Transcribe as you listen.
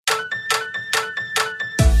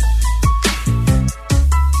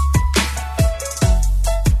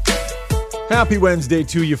Happy Wednesday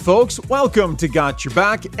to you folks. Welcome to Got Your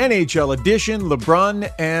Back, NHL edition,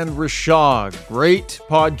 LeBrun and Rashad. Great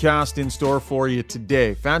podcast in store for you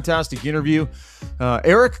today. Fantastic interview.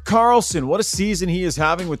 Erik Karlsson, what a season he is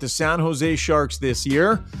having with the San Jose Sharks this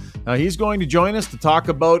year. He's going to join us to talk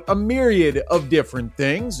about a myriad of different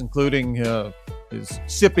things, including his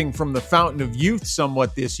sipping from the fountain of youth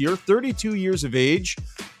somewhat this year. 32 years of age,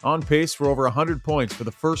 on pace for over 100 points for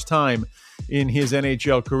the first time in his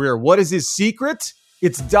NHL career. What is his secret?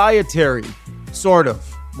 It's dietary, sort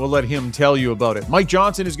of. We'll let him tell you about it. Mike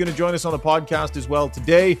Johnson is going to join us on the podcast as well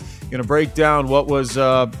today. Going to break down what was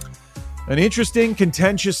an interesting,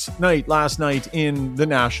 contentious night last night in the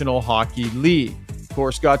National Hockey League. Of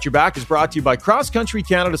course, Got Your Back is brought to you by Cross Country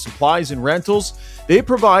Canada Supplies and Rentals. They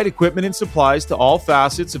provide equipment and supplies to all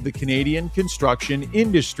facets of the Canadian construction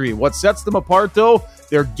industry. What sets them apart, though?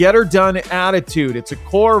 Their get-her-done attitude. It's a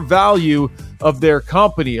core value of their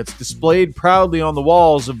company. It's displayed proudly on the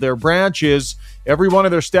walls of their branches. Every one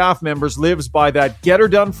of their staff members lives by that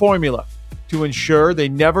get-her-done formula to ensure they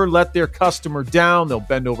never let their customer down. They'll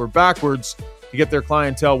bend over backwards to get their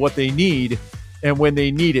clientele what they need and when they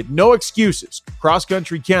need it. No excuses. Cross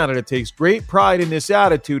Country Canada takes great pride in this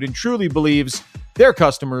attitude and truly believes their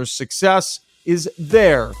customers' success is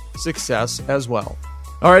their success as well.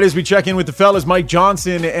 All right, as we check in with the fellas, Mike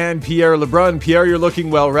Johnson and Pierre LeBrun. Pierre, you're looking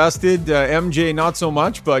well rested. MJ, not so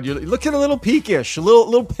much, but you're looking a little peakish, a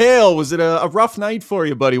little pale. Was it a rough night for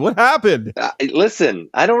you, buddy? What happened? Listen,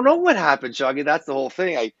 I don't know what happened, Shaggy. That's the whole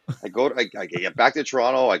thing. I get back to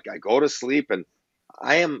Toronto. I go to sleep, and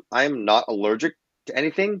I am not allergic to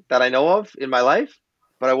anything that I know of in my life.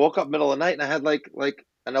 But I woke up middle of the night and I had like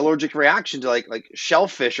an allergic reaction to like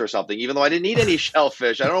shellfish or something, even though I didn't eat any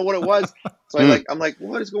shellfish. I don't know what it was. So I'm like,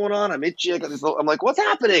 what is going on? I'm itchy. I'm like, what's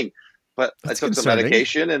happening? But That's I took some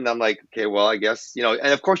medication and I'm like, okay, well, I guess,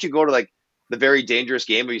 and of course you go to like the very dangerous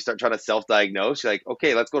game where you start trying to self-diagnose. You're like,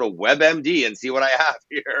 okay, let's go to WebMD and see what I have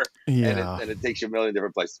here. Yeah. And it takes you a million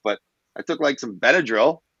different places. But I took like some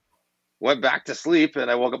Benadryl, went back to sleep,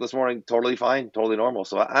 and I woke up this morning totally fine, totally normal.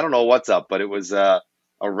 So I don't know what's up, but it was a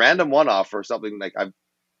random one-off or something. Like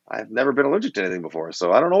I've never been allergic to anything before,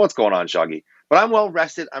 so I don't know what's going on, Shaggy. But I'm well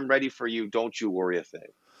rested. I'm ready for you. Don't you worry a thing.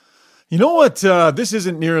 You know what? This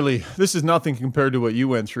is nothing compared to what you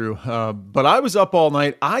went through. But I was up all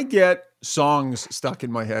night. I get songs stuck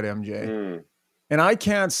in my head, MJ. And I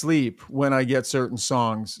can't sleep when I get certain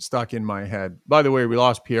songs stuck in my head. By the way, we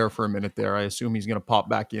lost Pierre for a minute there. I assume he's going to pop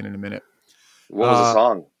back in a minute. What was the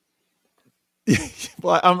song?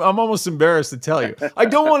 Well, I'm almost embarrassed to tell you. I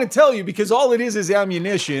don't want to tell you because all it is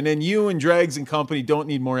ammunition, and you and Drags and company don't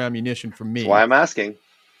need more ammunition from me. That's why I'm asking.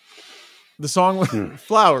 The song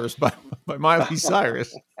 "Flowers" by Miley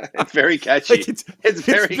Cyrus. It's very catchy. Like it's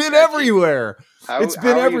very been catchy. everywhere. It's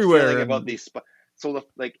been how everywhere. Are you feeling about these? So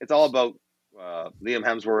it's all about Liam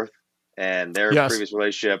Hemsworth and their previous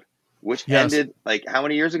relationship, which ended like how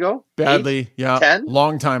many years ago? Badly. 8? Yeah. 10?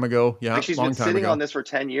 Long time ago. Yeah. Like she's been sitting on this for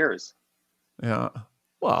 10 years. Yeah.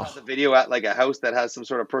 Well, the video at like a house that has some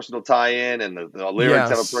sort of personal tie-in, and the lyrics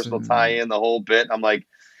have a personal tie-in, the whole bit. I'm like,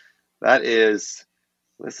 that is,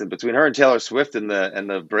 listen, between her and Taylor Swift and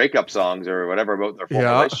the breakup songs or whatever about their former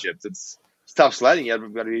relationships, it's tough sledding.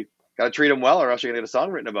 You got to treat them well, or else you're gonna get a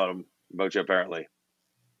song written about you apparently.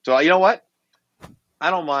 So you know what?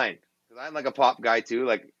 I don't mind, because I'm like a pop guy too.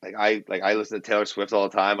 Like I listen to Taylor Swift all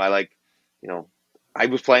the time. I like, I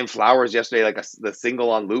was playing Flowers yesterday, like the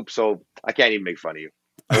single on loop, so I can't even make fun of you.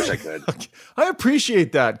 I wish I could. I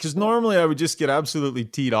appreciate that, because normally I would just get absolutely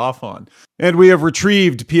teed off on. And we have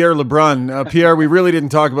retrieved Pierre LeBrun. Pierre, we really didn't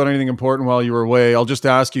talk about anything important while you were away. I'll just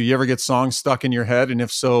ask you ever get songs stuck in your head? And if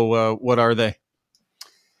so, what are they?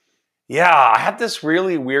 Yeah, I had this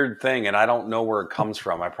really weird thing, and I don't know where it comes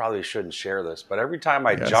from. I probably shouldn't share this, but every time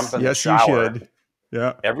I jump in the shower, you should.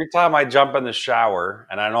 Yeah. Every time I jump in the shower,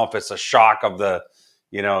 and I don't know if it's a shock of the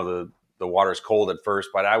water's cold at first,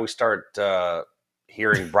 but I always start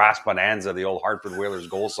hearing Brass Bonanza, the old Hartford Whalers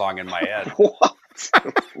goal song in my head. What?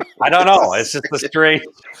 I don't know. It's just the strange.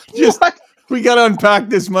 We got to unpack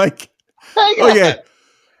this, Mike.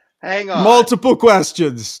 Hang on. Multiple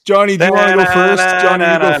questions. Johnny, do you want to go first? Johnny,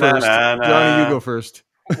 you go first. Johnny, you go first.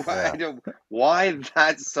 Why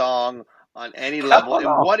that song on any level? And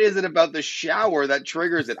what is it about the shower that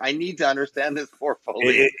triggers it? I need to understand this more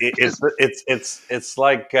fully. It's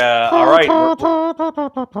like all right,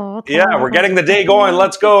 we're getting the day going.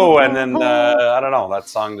 Let's go. And then I don't know. That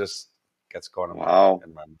song just gets going. Wow.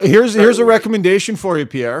 Here's a recommendation for you,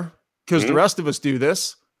 Pierre, because the rest of us do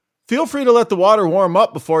this. Feel free to let the water warm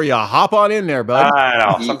up before you hop on in there, bud. I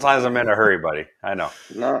know. Sometimes I'm in a hurry, buddy. I know.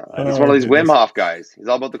 No, he's one of these Wim Hof guys. He's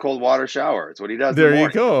all about the cold water shower. It's what he does. There you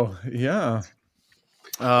go. Yeah.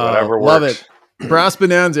 Whatever works. Love it. Brass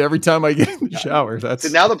Bonanza every time I get in the shower. So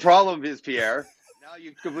now the problem is, Pierre.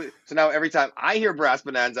 So now every time I hear Brass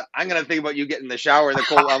Bonanza, I'm gonna think about you getting in the shower in the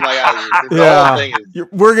cold. I'm like,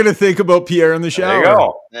 we're gonna think about Pierre in the shower. There you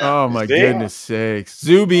go. Yeah. Oh my goodness sakes,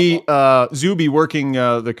 Zuby working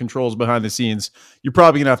the controls behind the scenes. You're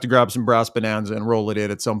probably gonna have to grab some Brass Bonanza and roll it in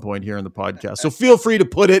at some point here in the podcast. So feel free to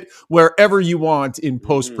put it wherever you want in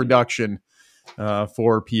post production.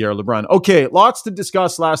 For Pierre LeBrun. Okay, lots to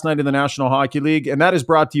discuss last night in the National Hockey League, and that is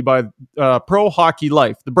brought to you by Pro Hockey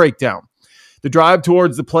Life, the breakdown. The drive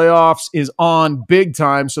towards the playoffs is on big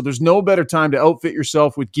time, so there's no better time to outfit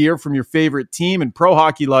yourself with gear from your favorite team, and Pro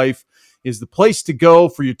Hockey Life is the place to go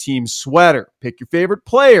for your team's sweater. Pick your favorite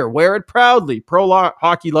player, wear it proudly. Pro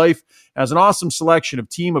Hockey Life has an awesome selection of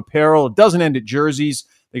team apparel. It doesn't end at jerseys.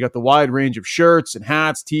 They got the wide range of shirts and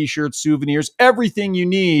hats, t-shirts, souvenirs, everything you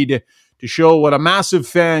need to show what a massive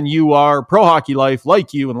fan you are. Pro Hockey Life,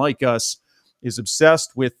 like you and like us, is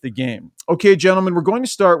obsessed with the game. Okay, gentlemen, we're going to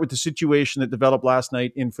start with the situation that developed last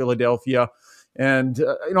night in Philadelphia. And,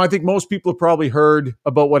 I think most people have probably heard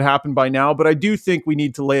about what happened by now, but I do think we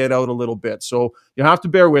need to lay it out a little bit. So you have to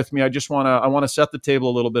bear with me. I want to set the table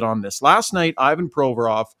a little bit on this. Last night, Ivan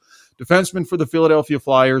Provorov, defenseman for the Philadelphia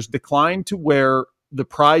Flyers, declined to wear the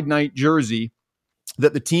Pride Night jersey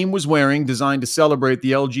that the team was wearing, designed to celebrate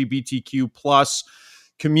the LGBTQ plus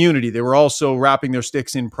community. They were also wrapping their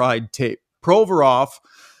sticks in pride tape. Provorov,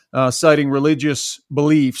 citing religious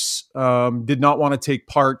beliefs, did not want to take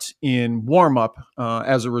part in warm-up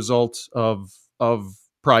as a result of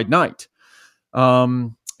Pride Night.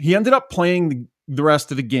 He ended up playing the rest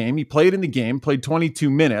of the game. He played in the game, played 22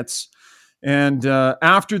 minutes. And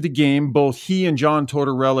after the game, both he and John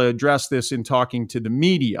Tortorella addressed this in talking to the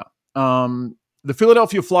media. The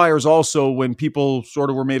Philadelphia Flyers also, when people sort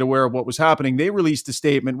of were made aware of what was happening, they released a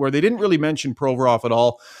statement where they didn't really mention Provorov at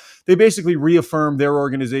all. They basically reaffirmed their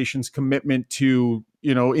organization's commitment to,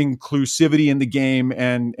 inclusivity in the game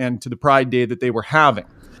and to the Pride Day that they were having.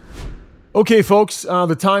 Okay, folks,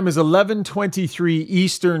 the time is 11:23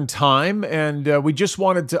 Eastern Time, and we just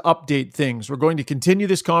wanted to update things. We're going to continue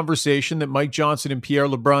this conversation that Mike Johnson and Pierre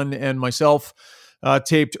LeBrun and myself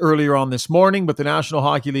taped earlier on this morning, but the National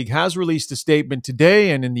Hockey League has released a statement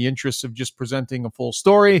today, and in the interest of just presenting a full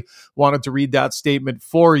story, wanted to read that statement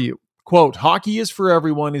for you. Quote, "Hockey is for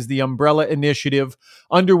Everyone is the umbrella initiative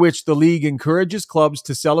under which the league encourages clubs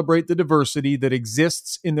to celebrate the diversity that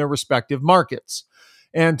exists in their respective markets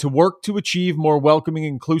and to work to achieve more welcoming,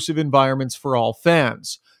 inclusive environments for all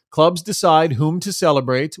fans. Clubs decide whom to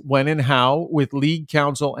celebrate, when and how, with league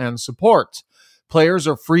counsel and support. Players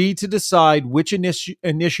are free to decide which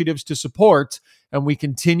initiatives to support, and we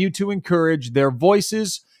continue to encourage their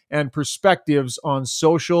voices and perspectives on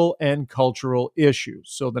social and cultural issues."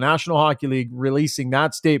 So the National Hockey League releasing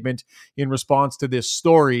that statement in response to this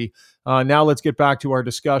story. Now let's get back to our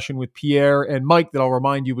discussion with Pierre and Mike that I'll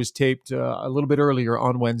remind you was taped a little bit earlier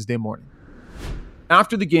on Wednesday morning.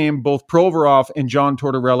 After the game, both Provorov and John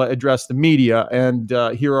Tortorella addressed the media, and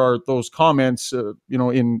here are those comments,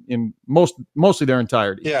 in mostly their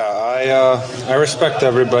entirety. Yeah, I respect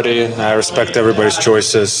everybody. I respect everybody's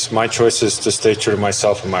choices. My choice is to stay true to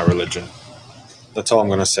myself and my religion. That's all I'm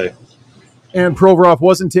going to say. And Provorov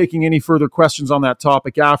wasn't taking any further questions on that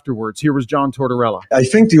topic afterwards. Here was John Tortorella. I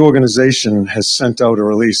think the organization has sent out a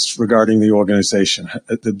release regarding the organization,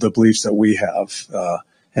 the beliefs that we have,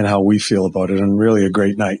 and how we feel about it, and really a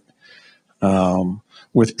great night.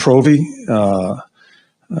 With Provi,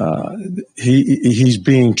 he's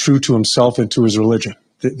being true to himself and to his religion.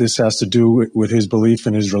 This has to do with his belief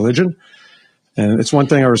in his religion. And it's one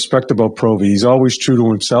thing I respect about Provi. He's always true to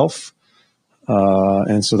himself.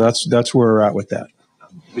 And so that's where we're at with that.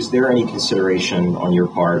 Was there any consideration on your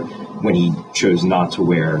part when he chose not to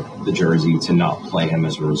wear the jersey to not play him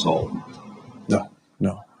as a result? No.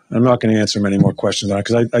 I'm not going to answer many more questions on it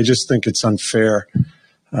because I just think it's unfair.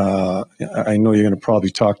 I know you're going to probably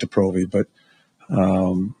talk to Provi, but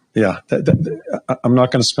I'm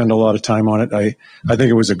not going to spend a lot of time on it. I think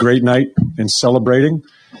it was a great night in celebrating.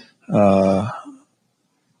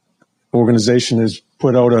 Organization has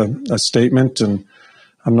put out a statement, and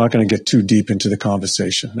I'm not going to get too deep into the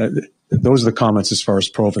conversation. Those are the comments as far as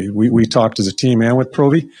Provi. We talked as a team and with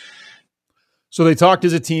Provi. So they talked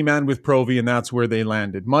as a team and with Provi, and that's where they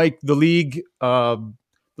landed. Mike, the league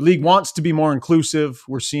wants to be more inclusive.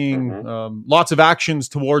 We're seeing lots of actions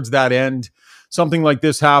towards that end. Something like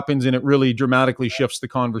this happens, and it really dramatically shifts the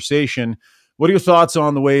conversation. What are your thoughts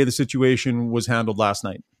on the way the situation was handled last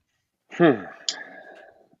night?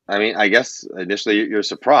 I mean, I guess initially you're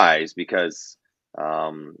surprised because,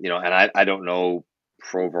 and I don't know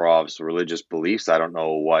Provorov's religious beliefs. I don't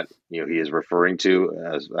know what, he is referring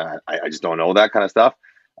to as, I just don't know that kind of stuff.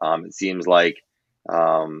 It seems like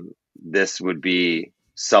this would be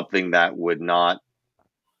something that would not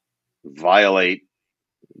violate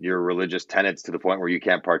your religious tenets to the point where you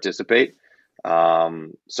can't participate.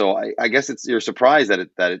 So I guess you're surprised that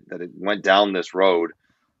it went down this road.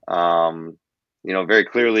 Very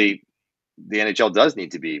clearly the NHL does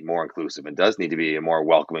need to be more inclusive and does need to be a more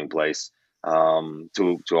welcoming place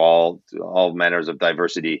to all manners of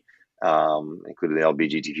diversity, including the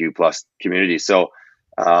LGBTQ plus community. So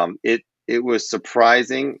it was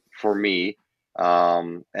surprising for me,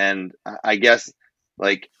 and I guess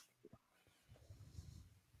like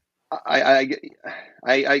I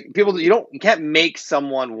people you can't make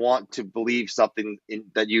someone want to believe something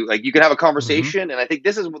that you like. You can have a conversation, and I think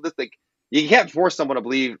this is what this like. You can't force someone to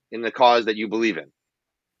believe in the cause that you believe in.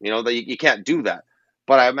 That you can't do that.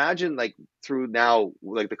 But I imagine like through now,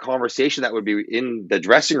 like the conversation that would be in the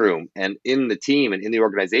dressing room and in the team and in the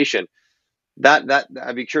organization, that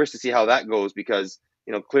I'd be curious to see how that goes because,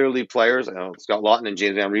 clearly players, Scott Lawton and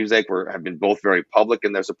James Van Riemsdyk have been both very public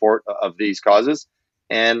in their support of these causes.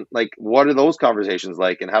 And like, what are those conversations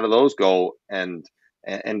like and how do those go? And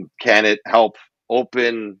can it help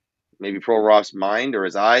open maybe Provorov's mind or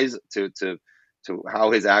his eyes to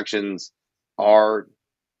how his actions are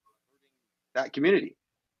that community.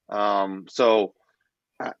 So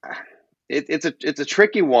it's a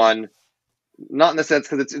tricky one, not in the sense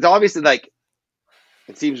because it's obviously like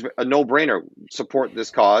it seems a no-brainer support this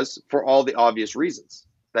cause for all the obvious reasons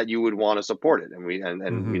that you would want to support it, and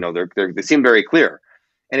they seem very clear,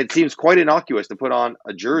 and it seems quite innocuous to put on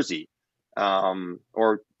a jersey.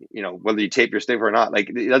 Or whether you tape your stick or not, like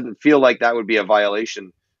it doesn't feel like that would be a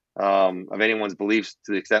violation of anyone's beliefs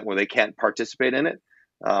to the extent where they can't participate in it.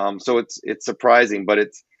 So it's surprising, but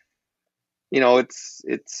it's I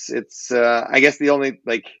guess the only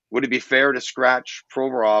would it be fair to scratch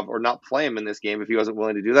Provorov or not play him in this game if he wasn't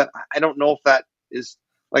willing to do that? I don't know if that is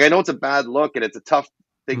I know it's a bad look and it's a tough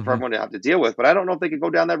thing for everyone to have to deal with, but I don't know if they could go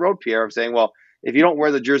down that road, Pierre, of saying, well, if you don't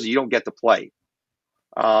wear the jersey, you don't get to play.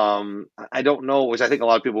 I don't know, which I think a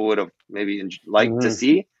lot of people would have maybe liked to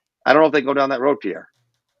see. I don't know if they go down that road, Pierre.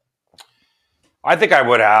 I think I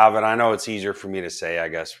would have, and I know it's easier for me to say, I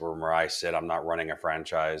guess, where I sit. I'm not running a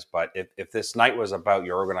franchise, but if this night was about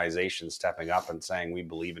your organization stepping up and saying we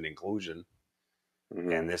believe in inclusion,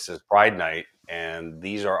 and this is Pride Night, and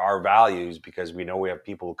these are our values because we know we have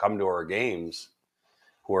people who come to our games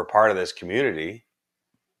who are part of this community,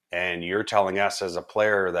 and you're telling us as a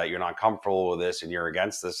player that you're not comfortable with this and you're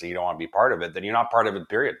against this and you don't want to be part of it, then you're not part of it,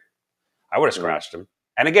 period. I would have scratched him.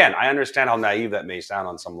 And again, I understand how naive that may sound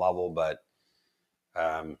on some level, but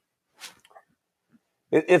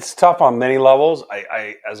it's tough on many levels.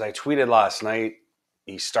 I as I tweeted last night,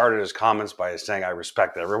 he started his comments by saying, I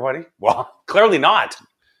respect everybody. Well, clearly not.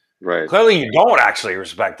 Right. Clearly you don't actually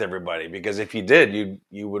respect everybody, because if you did,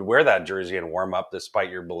 you would wear that jersey and warm up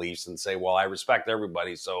despite your beliefs and say, well, I respect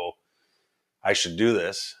everybody, so I should do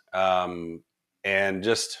this. And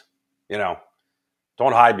just, don't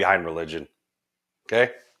hide behind religion.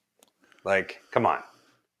 Okay? Like, come on.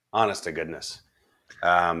 Honest to goodness.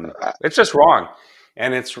 It's just wrong.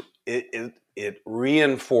 And it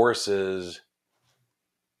reinforces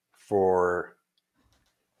for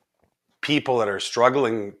people that are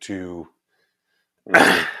struggling to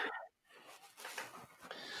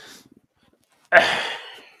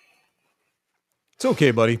It's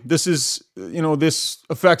okay, buddy. This is, this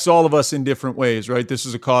affects all of us in different ways, right? This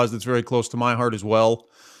is a cause that's very close to my heart as well.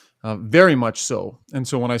 Very much so. And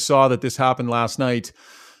so when I saw that this happened last night,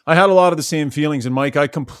 I had a lot of the same feelings. And Mike, I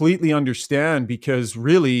completely understand, because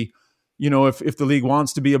really, if the league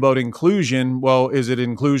wants to be about inclusion, well, is it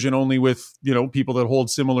inclusion only with, people that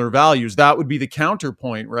hold similar values? That would be the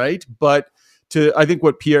counterpoint, right? But I think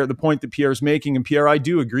the point that Pierre's making, and Pierre, I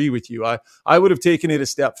do agree with you. I would have taken it a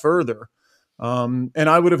step further. And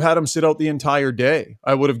I would have had him sit out the entire day.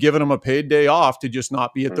 I would have given him a paid day off to just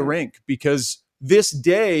not be at the rink, because this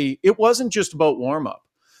day, it wasn't just about warm up.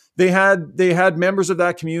 They had members of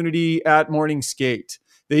that community at morning skate.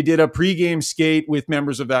 They did a pregame skate with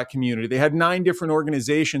members of that community. They had 9 different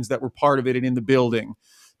organizations that were part of it and in the building.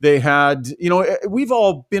 They had, we've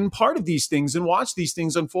all been part of these things and watched these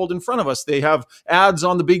things unfold in front of us. They have ads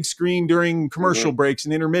on the big screen during commercial breaks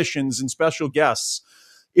and intermissions and special guests.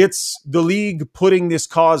 It's the league putting this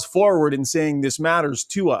cause forward and saying this matters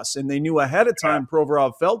to us. And they knew ahead of time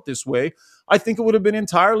Provorov felt this way. I think it would have been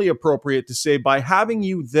entirely appropriate to say, by having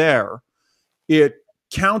you there, it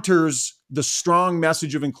counters the strong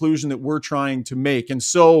message of inclusion that we're trying to make. And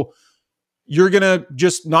so you're going to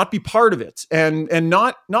just not be part of it, and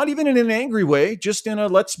not even in an angry way, just in a,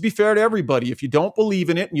 let's be fair to everybody. If you don't believe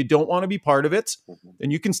in it and you don't want to be part of it,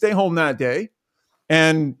 then you can stay home that day.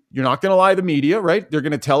 And you're not going to lie to the media, right? They're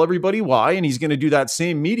going to tell everybody why, and he's going to do that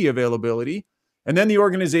same media availability. And then the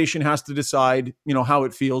organization has to decide, how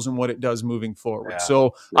it feels and what it does moving forward. Yeah.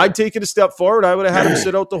 So I'd take it a step forward. I would have had him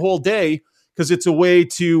sit out the whole day, because it's a way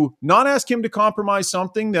to not ask him to compromise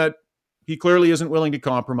something that he clearly isn't willing to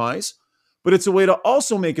compromise, but it's a way to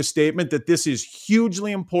also make a statement that this is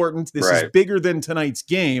hugely important. This is bigger than tonight's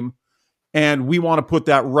game. And we want to put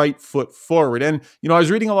that right foot forward. And, I was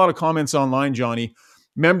reading a lot of comments online, Johnny,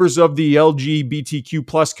 members of the LGBTQ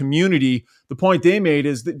plus community. The point they made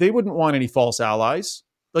is that they wouldn't want any false allies.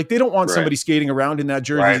 Like, they don't want somebody skating around in that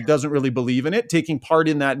jersey that doesn't really believe in it, taking part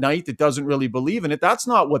in that night that doesn't really believe in it. That's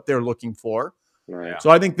not what they're looking for. Right. So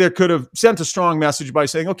I think they could have sent a strong message by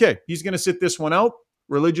saying, okay, he's going to sit this one out.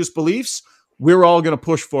 Religious beliefs. We're all going to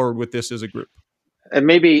push forward with this as a group. And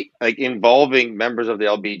maybe like involving members of the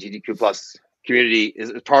LGBTQ plus community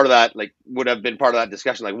is part of that, like would have been part of that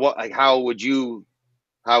discussion. Like how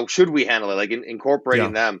should we handle it? Like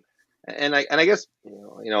incorporating them. And I guess,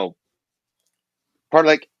 part of,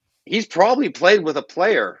 like, he's probably played with a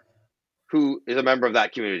player who is a member of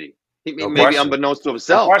that community. Maybe unbeknownst to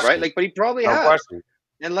himself, right? Like, but he probably has. Question.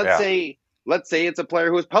 And let's say it's a player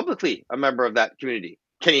who is publicly a member of that community.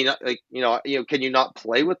 Can he not, can you not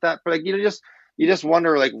play with that? But you just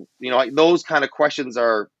wonder, like those kind of questions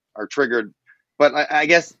are triggered. But I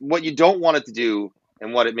guess what you don't want it to do,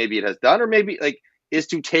 and what it has done, or maybe is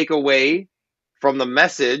to take away from the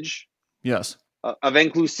message, of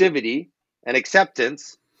inclusivity and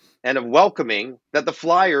acceptance and of welcoming that the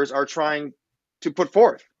Flyers are trying to put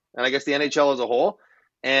forth, and I guess the NHL as a whole,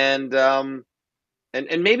 and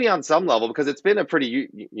maybe on some level, because it's been a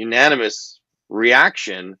pretty unanimous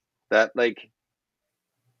reaction that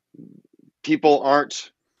people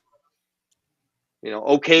aren't,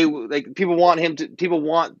 okay. Like, people want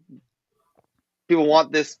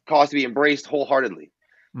this cause to be embraced wholeheartedly.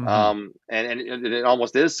 Mm-hmm. And it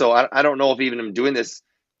almost is. So I don't know if even him doing this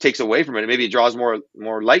takes away from it. Maybe it draws more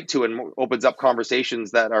light to it and opens up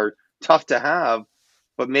conversations that are tough to have,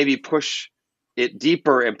 but maybe push it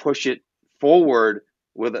deeper and push it forward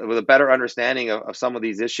with a better understanding of some of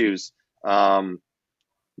these issues.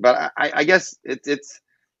 But I guess it's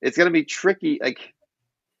going to be tricky,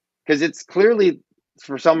 because it's clearly,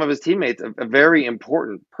 for some of his teammates, a very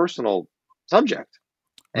important personal subject.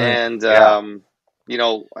 Right. And, I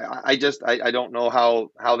don't know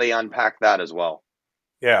how they unpack that as well.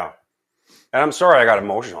 Yeah. And I'm sorry I got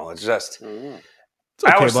emotional. It's just, it's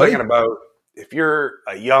okay, I was buddy. thinking about, if you're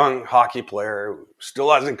a young hockey player who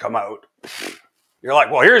still hasn't come out, you're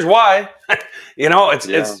like, well, here's why.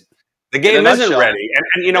 It's the game isn't ready.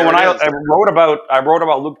 And when I wrote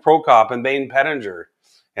about Luke Prokop and Bane Pettinger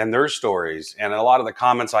and their stories, and a lot of the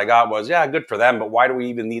comments I got was, yeah, good for them, but why do we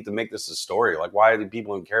even need to make this a story? Like, why do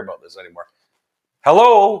people even care about this anymore?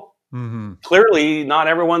 Hello. Mm-hmm. Clearly, not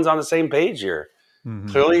everyone's on the same page here. Mm-hmm.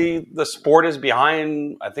 Clearly, the sport is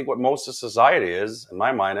behind, I think, what most of society is, in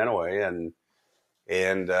my mind anyway. And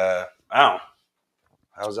I don't know.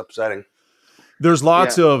 That was upsetting. There's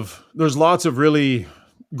lots of really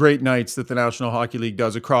great nights that the National Hockey League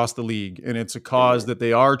does across the league, and it's a cause that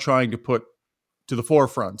they are trying to put to the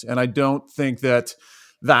forefront. And I don't think that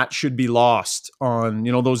should be lost on,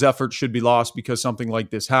 those efforts should be lost because something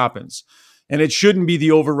like this happens. And it shouldn't be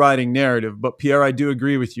the overriding narrative. But Pierre, I do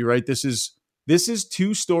agree with you, right? This is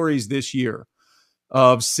two stories this year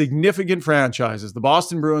of significant franchises, the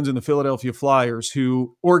Boston Bruins and the Philadelphia Flyers,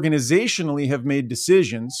 who organizationally have made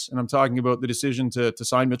decisions, and I'm talking about the decision to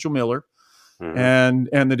sign Mitchell Miller, and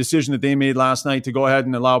the decision that they made last night to go ahead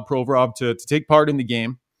and allow Provorov to take part in the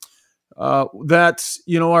game, that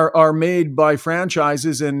are made by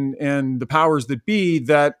franchises and the powers that be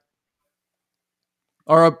that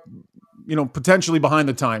are potentially behind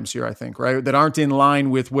the times here, I think, right? That aren't in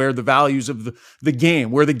line with where the values of the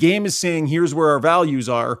game, where the game is saying, here's where our values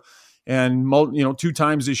are. And, 2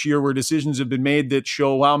 times this year where decisions have been made that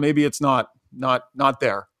show, well, maybe it's not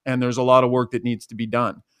there. And there's a lot of work that needs to be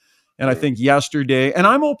done. And I think yesterday, and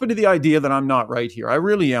I'm open to the idea that I'm not right here. I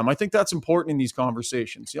really am. I think that's important in these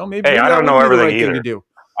conversations. Maybe I don't know everything either.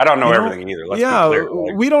 I don't know everything either. Let's be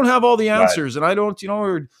clear. We don't have all the answers, and I don't,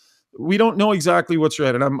 we don't know exactly what's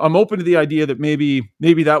right. And I'm open to the idea that maybe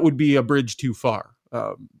that would be a bridge too far,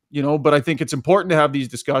 but I think it's important to have these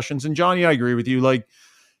discussions. And Johnny, I agree with you. Like,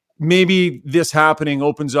 maybe this happening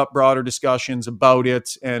opens up broader discussions about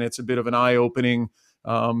it, and it's a bit of an eye-opening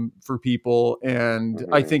for people. And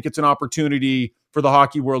I think it's an opportunity for the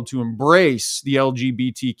hockey world to embrace the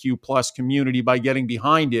LGBTQ plus community by getting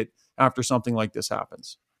behind it after something like this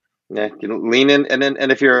happens. Yeah, you know, lean in,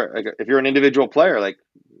 and if you're an individual player, like,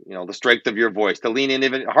 you know, the strength of your voice, to lean in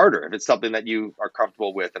even harder if it's something that you are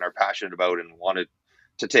comfortable with and are passionate about and wanted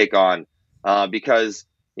to take on, because,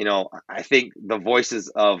 you know, I think the voices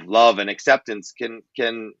of love and acceptance can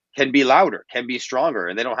be louder, can be stronger,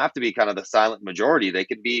 and they don't have to be kind of the silent majority. They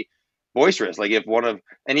can be boisterous. Like if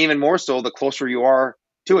and even more so, the closer you are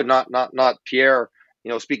to it, not Pierre,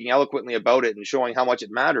 you know, speaking eloquently about it and showing how much it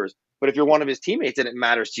matters. But if you're one of his teammates and it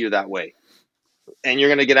matters to you that way, and you're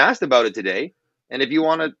going to get asked about it today, and if you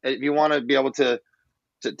want to be able to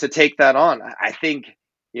take that on, I think,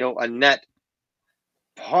 you know, a net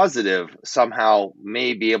positive somehow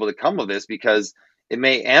may be able to come of this, because it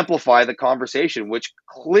may amplify the conversation, which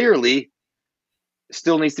clearly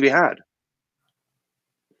still needs to be had.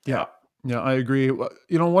 Yeah, I agree. You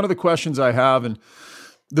know, one of the questions I have, and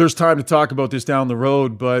there's time to talk about this down the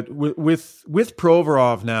road, but with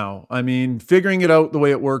Provorov now, I mean, figuring it out the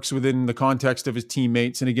way it works within the context of his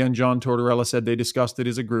teammates. And again, John Tortorella said they discussed it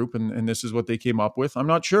as a group, and this is what they came up with. I'm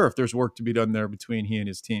not sure if there's work to be done there between he and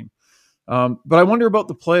his team. But I wonder about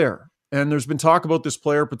the player. And there's been talk about this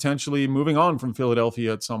player potentially moving on from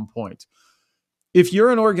Philadelphia at some point. If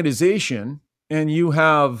you're an organization and you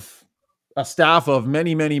have a staff of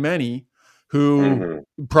many, many, many who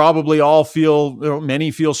probably all feel, you know,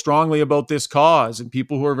 many feel strongly about this cause, and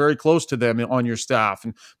people who are very close to them on your staff,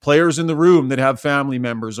 and players in the room that have family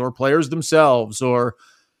members or players themselves, or,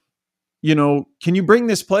 you know, can you bring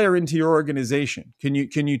this player into your organization? Can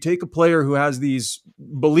you take a player who has these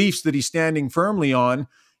beliefs that he's standing firmly on,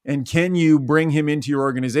 and can you bring him into your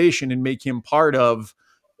organization and make him part of,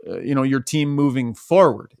 you know, your team moving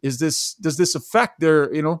forward? Does this affect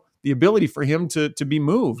their, you know, the ability for him to be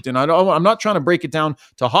moved? And I'm not trying to break it down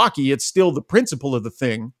to hockey. It's still the principle of the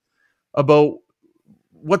thing about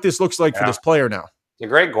what this looks like for this player now. It's a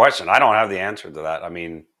great question. I don't have the answer to that. I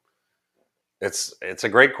mean, it's a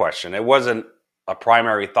great question. It wasn't a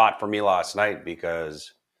primary thought for me last night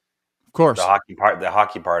because, of course, the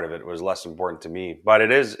hockey part of it was less important to me. But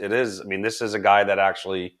it is. I mean, this is a guy that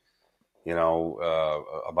actually, you know,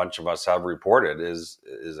 a bunch of us have reported is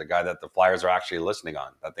a guy that the Flyers are actually listening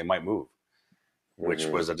on, that they might move, which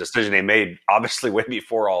was a decision they made obviously way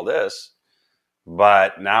before all this.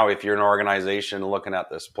 But now if you're an organization looking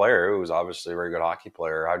at this player, who's obviously a very good hockey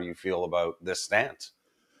player, how do you feel about this stance?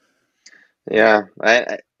 Yeah,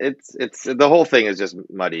 it's the whole thing is just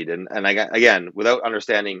muddied, and again, without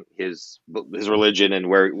understanding his religion and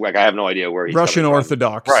where, like, I have no idea where he's Russian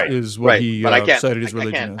Orthodox is what he cited his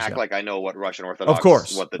religion. I can't act like I know what Russian Orthodox. Of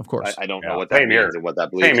course, I don't know what that means and what that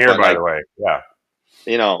believes. Same here, by the way. Yeah,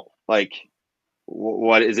 you know, like,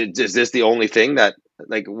 what is it? Is this the only thing that,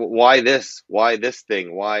 like, why this? Why this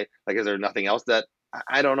thing? Why, like, is there nothing else that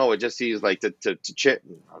I don't know? It just seems like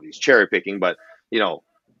he's cherry picking, but, you know,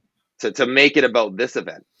 to make it about this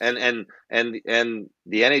event, and the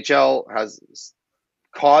NHL has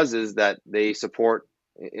causes that they support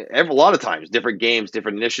a lot of times, different games,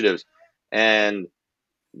 different initiatives, and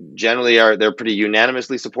generally they're pretty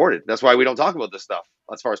unanimously supported. That's why we don't talk about this stuff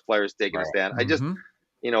as far as players taking a stand. I just,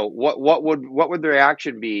 you know, what would the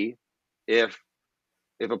reaction be if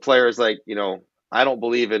a player is like, you know, I don't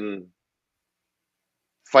believe in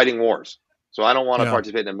fighting wars, so I don't want to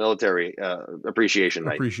participate in a military appreciation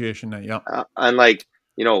night. And, like,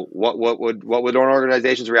 you know, what would an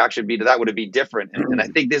organization's reaction be to that? Would it be different? And I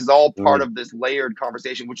think this is all part of this layered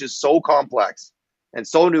conversation, which is so complex and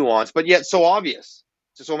so nuanced, but yet so obvious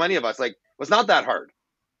to so many of us. Like, well, it's not that hard,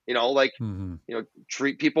 you know. Like, you know,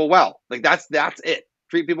 treat people well. Like, that's it.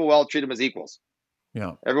 Treat people well. Treat them as equals.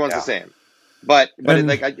 Yeah, everyone's the same. But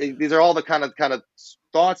these are all the kind of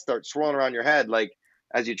thoughts start swirling around your head, like,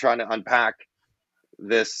 as you're trying to unpack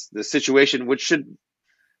this situation, which should,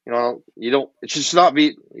 you know, it should not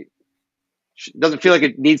be, it doesn't feel like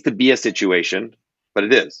it needs to be a situation, but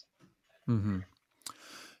it is. And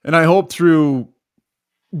I hope through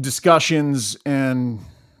discussions and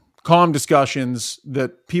calm discussions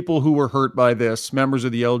that people who were hurt by this, members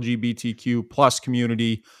of the LGBTQ plus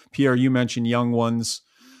community, Pierre, you mentioned young ones,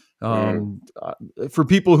 for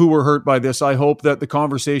people who were hurt by this, I hope that the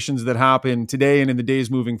conversations that happen today and in the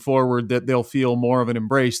days moving forward, that they'll feel more of an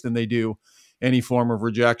embrace than they do any form of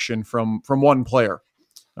rejection from one player.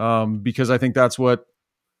 Because I think that's what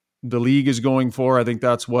the league is going for. I think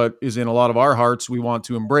that's what is in a lot of our hearts. We want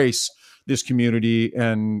to embrace this community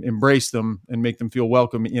and embrace them and make them feel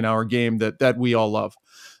welcome in our game that we all love.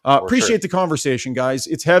 Appreciate the conversation, guys.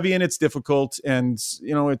 It's heavy and it's difficult, and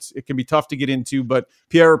it can be tough to get into. But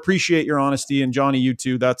Pierre, appreciate your honesty, and Johnny, you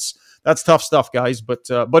too. That's tough stuff, guys, but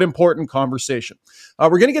important conversation.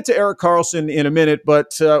 We're going to get to Erik Karlsson in a minute,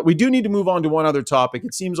 but we do need to move on to one other topic.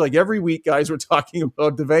 It seems like every week, guys, we're talking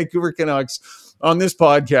about the Vancouver Canucks on this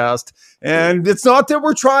podcast, and it's not that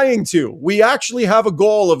we're trying to. We actually have a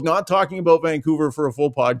goal of not talking about Vancouver for a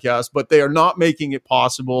full podcast, but they are not making it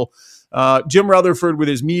possible. Jim Rutherford with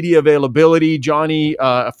his media availability, Johnny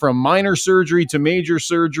from minor surgery to major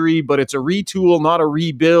surgery, but it's a retool, not a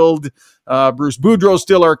rebuild. Bruce Boudreau's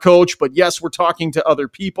still our coach, but yes, we're talking to other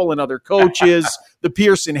people and other coaches. The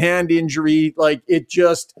Pearson hand injury, like it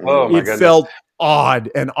felt odd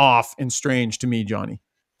and off and strange to me, Johnny.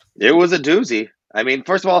 It was a doozy. I mean,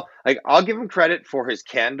 first of all, I'll give him credit for his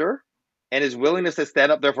candor and his willingness to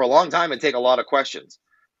stand up there for a long time and take a lot of questions.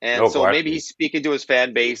 And maybe he's speaking to his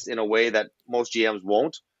fan base in a way that most GMs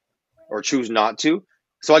won't or choose not to.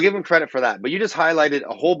 So I'll give him credit for that. But you just highlighted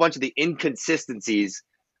a whole bunch of the inconsistencies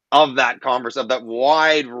of that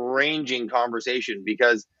wide-ranging conversation,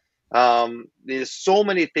 because there's so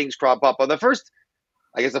many things crop up. But the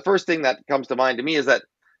first thing that comes to mind to me is that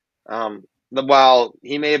while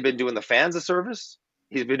he may have been doing the fans a service,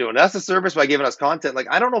 he's been doing us a service by giving us content. Like,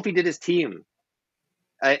 I don't know if he did his team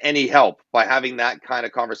any help by having that kind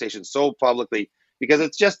of conversation so publicly, because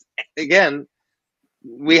it's just, again,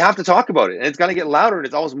 we have to talk about it, and it's going to get louder, and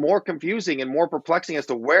it's always more confusing and more perplexing as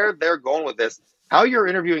to where they're going with this. How you're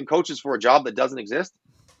interviewing coaches for a job that doesn't exist,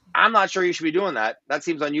 I'm not sure you should be doing that. That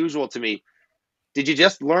seems unusual to me. Did you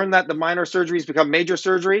just learn that the minor surgeries become major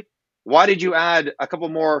surgery? Why did you add a couple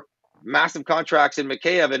more massive contracts in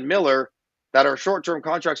Mikheyev and Miller that are short-term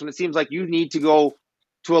contracts when it seems like you need to go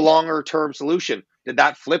to a longer-term solution? Did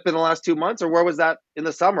that flip in the last 2 months, or where was that in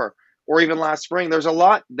the summer or even last spring? There's a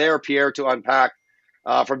lot there, Pierre, to unpack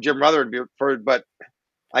from Jim Rutherford. But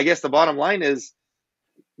I guess the bottom line is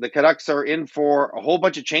the Canucks are in for a whole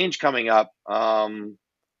bunch of change coming up in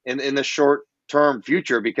the short-term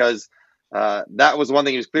future, because that was one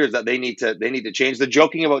thing that was clear, is that they need to change. The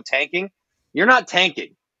joking about tanking, you're not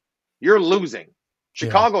tanking. You're losing.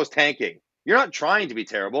 Chicago's tanking. You're not trying to be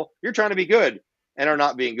terrible. You're trying to be good and are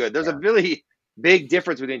not being good. There's a really big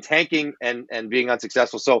difference between tanking and being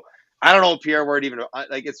unsuccessful. So I don't know, Pierre, where it even,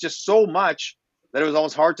 it's just so much that it was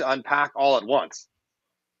almost hard to unpack all at once.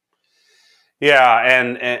 Yeah,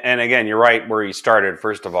 and again, you're right where he started.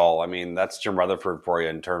 First of all, I mean, that's Jim Rutherford for you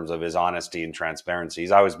in terms of his honesty and transparency.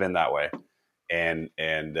 He's always been that way, and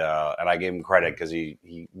I gave him credit because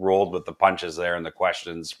he rolled with the punches there and the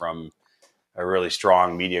questions from a really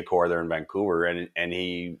strong media corps there in Vancouver, and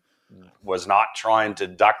he was not trying to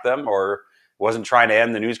duck them or wasn't trying to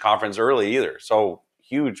end the news conference early either. So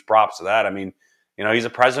huge props to that. I mean, he's a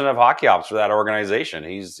president of hockey ops for that organization.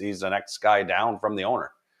 He's the next guy down from the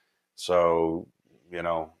owner. So,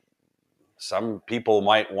 some people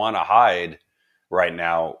might want to hide right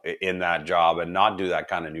now in that job and not do that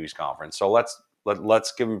kind of news conference. So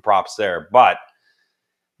let's give him props there. But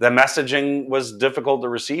the messaging was difficult to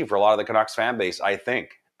receive for a lot of the Canucks fan base, I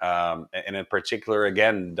think. And in particular,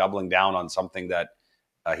 again, doubling down on something that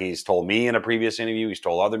he's told me in a previous interview. He's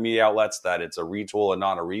told other media outlets that it's a retool and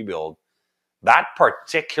not a rebuild. That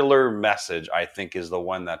particular message, I think, is the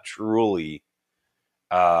one that truly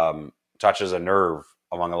touches a nerve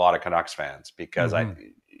among a lot of Canucks fans, because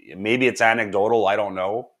maybe it's anecdotal, I don't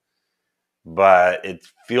know, but it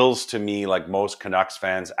feels to me like most Canucks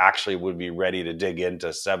fans actually would be ready to dig into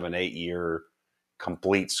 7-8 year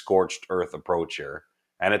complete scorched earth approach here,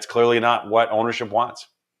 and it's clearly not what ownership wants,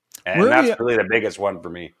 and that's really the biggest one for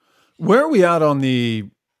me. Where are we at on the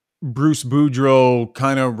Bruce Boudreau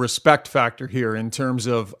kind of respect factor here in terms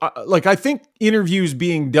of I think interviews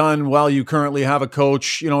being done while you currently have a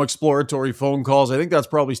coach, exploratory phone calls, I think that's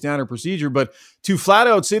probably standard procedure, but to flat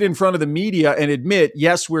out sit in front of the media and admit,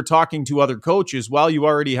 yes, we're talking to other coaches while you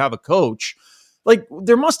already have a coach,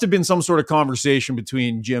 there must have been some sort of conversation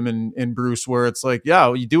between Jim and Bruce where it's like,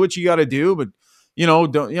 yeah, you do what you got to do, but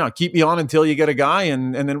don't, keep me on until you get a guy.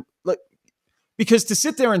 And then because to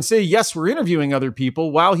sit there and say, yes, we're interviewing other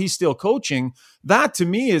people while he's still coaching, that to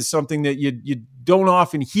me is something that you don't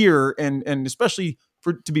often hear, and especially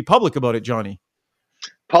to be public about it, Johnny.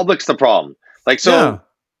 Public's the problem. But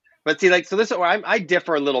see, so this is where I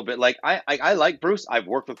differ a little bit. I like Bruce. I've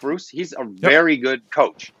worked with Bruce. He's a very good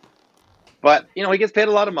coach. But, he gets paid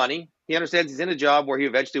a lot of money. He understands he's in a job where he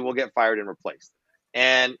eventually will get fired and replaced.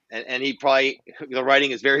 And he probably, the writing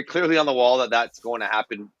is very clearly on the wall that that's going to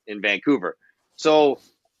happen in Vancouver. So,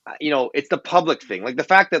 it's the public thing. The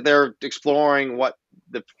fact that they're exploring what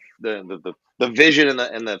the the vision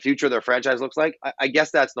and the future of their franchise looks like, I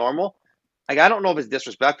guess that's normal. Like, I don't know if it's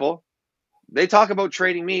disrespectful. They talk about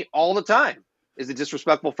trading me all the time. Is it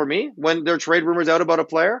disrespectful for me when there are trade rumors out about a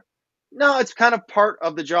player? No, it's kind of part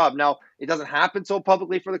of the job. Now, it doesn't happen so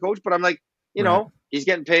publicly for the coach, but I'm like, Right. he's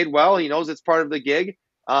getting paid well. He knows it's part of the gig.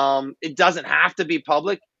 It doesn't have to be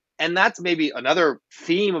public. And that's maybe another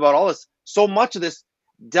theme about all this. So much of this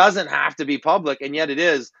doesn't have to be public, and yet it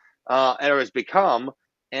is, or has become.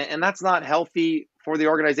 And that's not healthy for the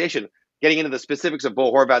organization. Getting into the specifics of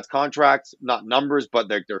Bo Horvat's contracts, not numbers, but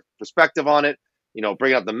their perspective on it,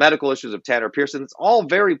 bringing up the medical issues of Tanner Pearson. It's all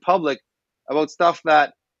very public about stuff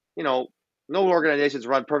that, no organizations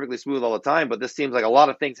run perfectly smooth all the time, but this seems like a lot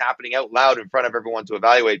of things happening out loud in front of everyone to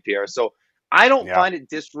evaluate, Pierre. So I don't find it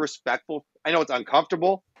disrespectful. I know it's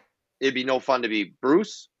uncomfortable. It'd be no fun to be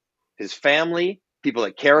Bruce, his family, people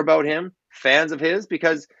that care about him, fans of his,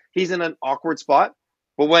 because he's in an awkward spot.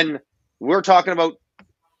 But when we're talking about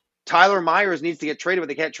Tyler Myers needs to get traded, but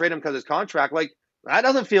they can't trade him because of his contract, like, that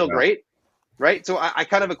doesn't feel great, right? So I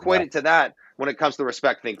kind of equate it to that when it comes to the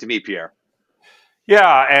respect thing to me, Pierre.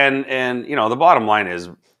 Yeah, and the bottom line is,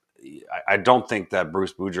 I don't think that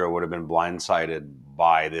Bruce Boudreau would have been blindsided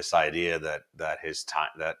by this idea that his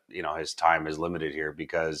time is limited here,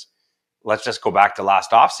 because let's just go back to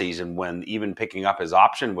last offseason when even picking up his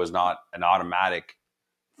option was not an automatic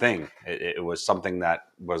thing. It was something that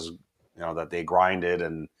was, that they grinded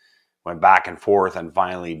and went back and forth and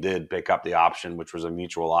finally did pick up the option, which was a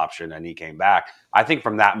mutual option, and he came back. I think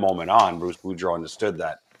from that moment on, Bruce Boudreau understood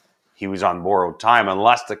that he was on borrowed time,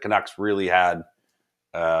 unless the Canucks really had,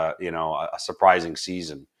 a surprising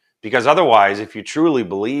season. Because otherwise, if you truly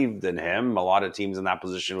believed in him, a lot of teams in that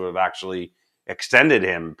position would have actually extended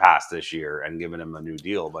him past this year and given him a new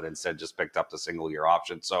deal, but instead just picked up the single-year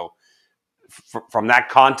option. So from that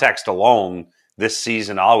context alone, this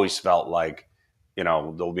season always felt like,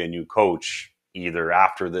 there'll be a new coach either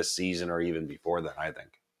after this season or even before then, I think.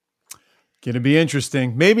 Going to be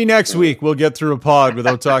interesting. Maybe next week we'll get through a pod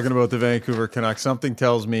without talking about the Vancouver Canucks. Something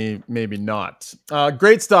tells me maybe not.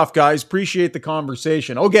 Great stuff, guys. Appreciate the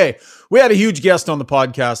conversation. Okay, we had a huge guest on the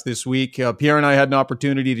podcast this week. Pierre and I had an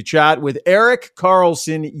opportunity to chat with Erik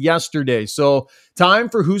Karlsson yesterday. So time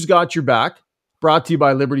for Who's Got Your Back, brought to you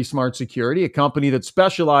by Liberty Smart Security, a company that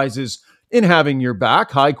specializes in having your back.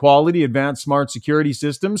 High quality, advanced smart security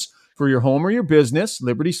systems for your home or your business.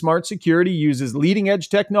 Liberty Smart Security uses leading edge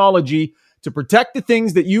technology to protect the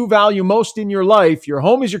things that you value most in your life. Your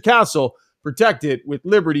home is your castle. Protect it with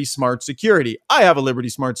Liberty Smart Security. I have a Liberty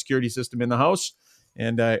Smart Security system in the house,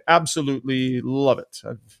 and I absolutely love it.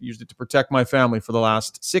 I've used it to protect my family for the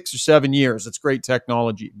last 6 or 7 years. It's great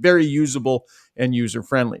technology, very usable and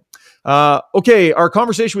user-friendly. Okay, our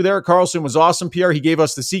conversation with Erik Karlsson was awesome, Pierre. He gave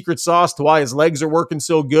us the secret sauce to why his legs are working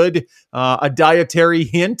so good, a dietary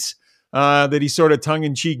hint that he sort of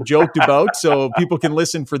tongue-in-cheek joked about, so people can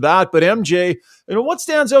listen for that. But MJ, what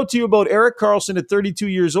stands out to you about Erik Karlsson at 32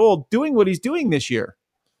 years old doing what he's doing this year?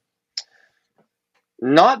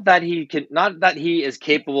 Not that he is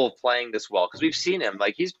capable of playing this well, because we've seen him.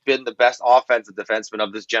 Like, he's been the best offensive defenseman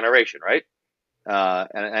of this generation, right?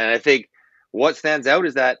 And I think what stands out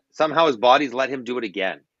is that somehow his body's let him do it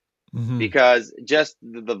again. Mm-hmm. Because just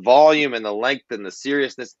the volume and the length and the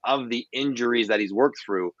seriousness of the injuries that he's worked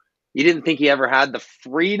through, you didn't think he ever had the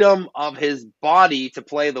freedom of his body to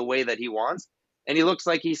play the way that he wants. And he looks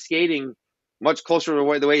like he's skating much closer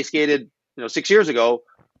to the way he skated, 6 years ago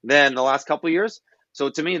than the last couple of years. So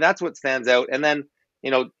to me, that's what stands out. And then,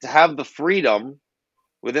 to have the freedom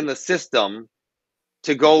within the system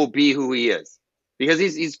to go be who he is, because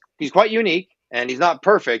he's quite unique and he's not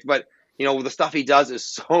perfect, but the stuff he does is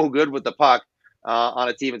so good with the puck on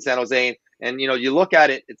a team in San Jose. And you look at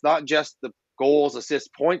it, it's not just the goals, assists,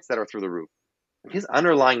 points that are through the roof. His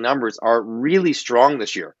underlying numbers are really strong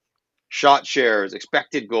this year. Shot shares,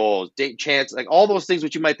 expected goals, date chance, like all those things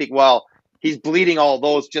which you might think, well, he's bleeding all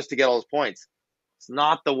those just to get all those points. It's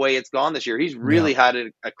not the way it's gone this year. He's really had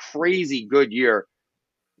a crazy good year.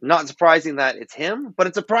 Not surprising that it's him, but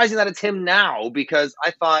it's surprising that it's him now, because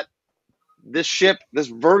I thought this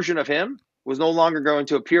version of him was no longer going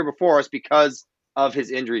to appear before us because of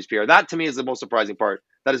his injuries, Pierre. That to me is the most surprising part,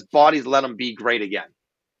 that his body's let him be great again.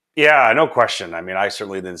 Yeah, no question. I mean, I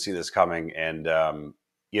certainly didn't see this coming. And, and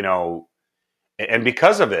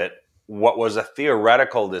because of it, what was a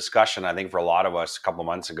theoretical discussion, I think, for a lot of us a couple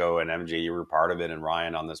months ago, and MJ, you were part of it, and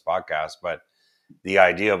Ryan on this podcast, but the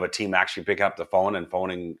idea of a team actually picking up the phone and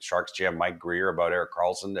phoning Sharks GM Mike Greer about Erik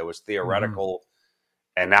Karlsson, that was theoretical.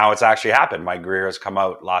 Mm-hmm. And now it's actually happened. Mike Greer has come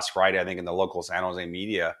out last Friday, I think, in the local San Jose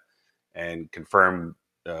media and confirmed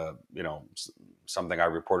something I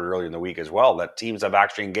reported earlier in the week as well, that teams have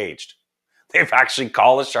actually engaged. They've actually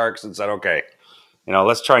called the Sharks and said, okay,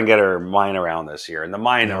 let's try and get our mind around this here. And the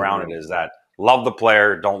mind around it is that love the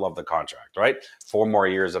player, don't love the contract, right? 4 more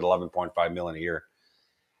years at $11.5 million a year.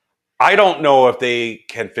 I don't know if they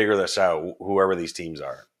can figure this out, whoever these teams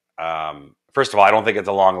are. First of all, I don't think it's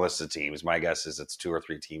a long list of teams. My guess is it's 2 or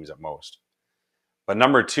 3 teams at most. But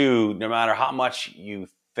number 2, no matter how much you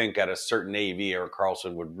think at a certain AV, Erik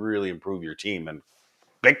Karlsson would really improve your team, and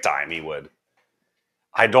big time he would.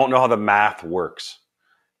 I don't know how the math works,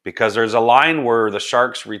 because there's a line where the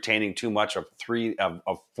Sharks retaining too much of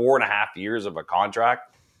 4.5 years of a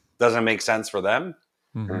contract doesn't make sense for them.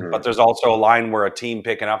 Mm-hmm. But there's also a line where a team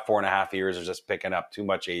picking up 4.5 years is just picking up too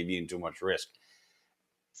much AV and too much risk.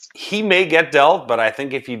 He may get dealt, but I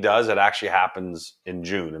think if he does, it actually happens in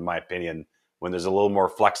June, in my opinion, when there's a little more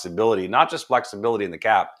flexibility, not just flexibility in the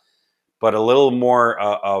cap, but a little more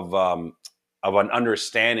of an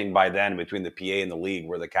understanding by then between the PA and the league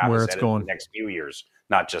where the cap is headed in the next few years,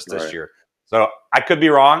 not just this year. So I could be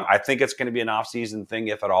wrong. I think it's going to be an off-season thing,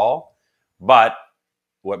 if at all. But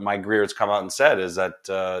what Mike Greer's come out and said is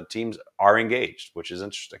that teams are engaged, which is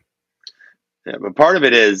interesting. Yeah, but part of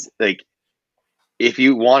it is, like, if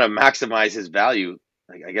you want to maximize his value,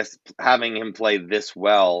 like, I guess having him play this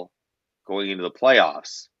well going into the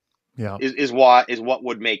playoffs is what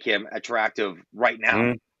would make him attractive right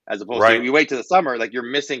now, as opposed to you wait to the summer, like you're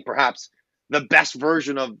missing perhaps the best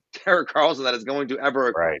version of Erik Karlsson that is going to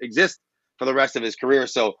ever exist for the rest of his career.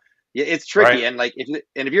 So yeah, it's tricky. And like, if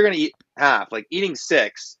you're going to eat half, like eating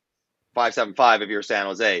 5.75 if you're San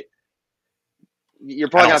Jose, you're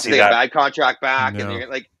probably going to have to take a bad contract back. And you're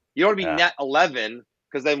like, you don't want to be net 11,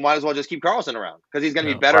 because then might as well just keep Karlsson around, because he's going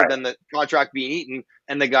to be better than the contract being eaten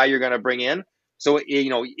and the guy you're going to bring in. So,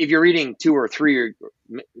 if you're eating 2 or 3,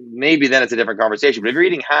 maybe then it's a different conversation. But if you're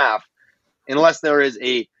eating half, unless there is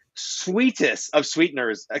a sweetest of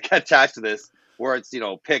sweeteners attached to this, where it's,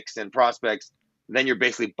 picks and prospects, then you're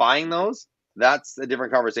basically buying those. That's a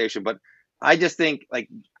different conversation. But I just think, like,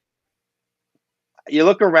 you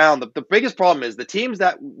look around, the biggest problem is the teams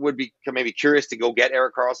that would be maybe curious to go get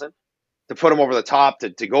Erik Karlsson, to put him over the top,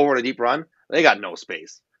 to go over a deep run, they got no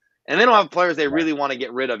space. And they don't have players they really want to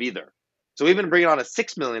get rid of either. So even bringing on a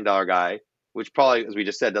 $6 million guy, which probably, as we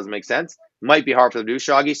just said, doesn't make sense, might be hard for them to do,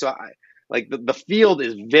 Shoggy. So the field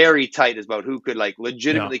is very tight about who could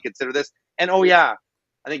legitimately consider this. And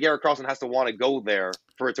I think Erik Karlsson has to want to go there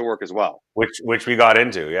for it to work as well. Which we got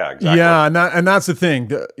into, exactly. Yeah, and that's the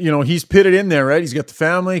thing. He's pitted in there, right? He's got the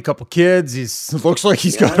family, a couple kids. Looks like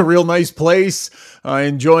he's got a real nice place,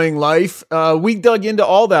 enjoying life. We dug into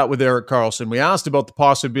all that with Erik Karlsson. We asked about the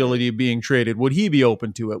possibility of being traded. Would he be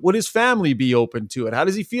open to it? Would his family be open to it? How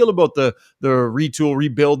does he feel about the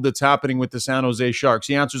rebuild that's happening with the San Jose Sharks?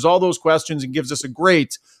 He answers all those questions and gives us a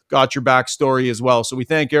great Got Your Back story as well. So we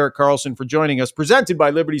thank Erik Karlsson for joining us. Presented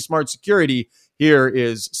by Liberty Smart Security. Here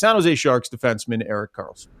is San Jose Sharks defenseman Erik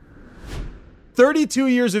Karlsson. 32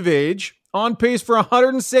 years of age, on pace for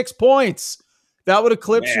 106 points. That would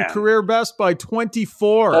eclipse your career best by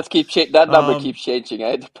 24. That number keeps changing,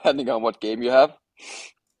 depending on what game you have.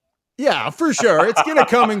 Yeah, for sure. It's going to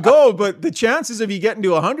come and go, but the chances of you getting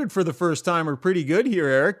to 100 for the first time are pretty good here,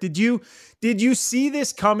 Erik. Did you see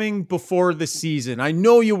this coming before the season? I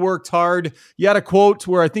know you worked hard. You had a quote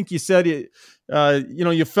where I think you said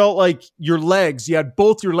you felt like you had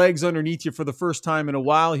both your legs underneath you for the first time in a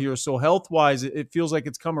while here. So health-wise, it feels like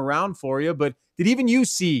it's come around for you. But did even you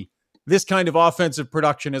see this kind of offensive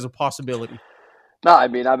production as a possibility? No, I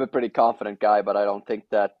mean, I'm a pretty confident guy, but I don't think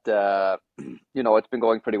that, it's been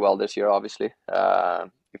going pretty well this year, obviously.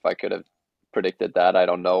 If I could have predicted that, I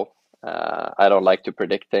don't know. I don't like to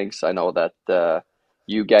predict things. I know that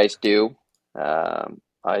you guys do.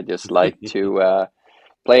 I just like to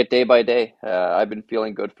play it day by day. I've been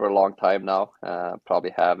feeling good for a long time now.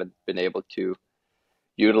 Probably haven't been able to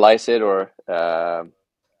utilize it or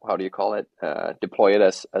deploy it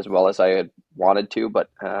as well as I had wanted to. But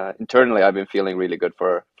internally, I've been feeling really good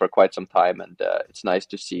for quite some time, and it's nice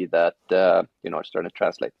to see that it's starting to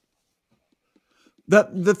translate.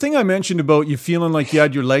 The thing I mentioned about you feeling like you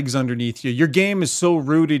had your legs underneath you, your game is so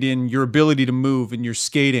rooted in your ability to move and your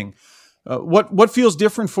skating. What feels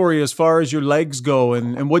different for you as far as your legs go,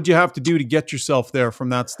 and what do you have to do to get yourself there from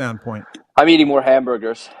that standpoint? I'm eating more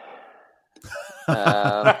hamburgers.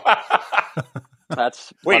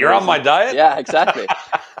 Wait, you're on my diet? Yeah, exactly.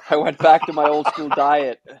 I went back to my old school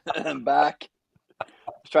diet and back. I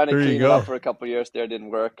was trying to clean it up for a couple of years there. Didn't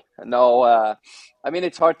work. No, I mean,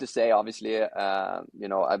 it's hard to say, obviously.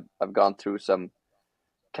 I've gone through some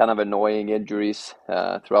kind of annoying injuries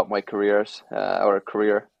throughout my career.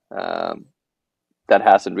 That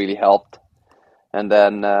hasn't really helped. And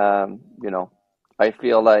then I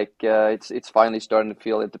feel like it's finally starting to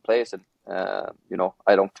feel into place, and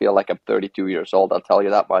I don't feel like I'm 32 years old. I'll tell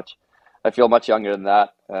you that much. I feel much younger than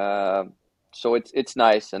that. So it's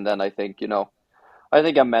nice. And then I think I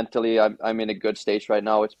think I'm in a good stage right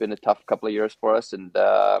now. It's been a tough couple of years for us, and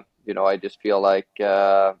I just feel like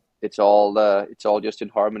it's all just in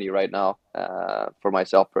harmony right now for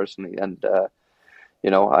myself personally, and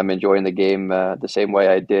I'm enjoying the game the same way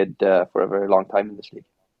I did for a very long time in this league.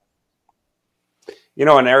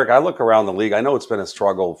 And Erik, I look around the league. I know it's been a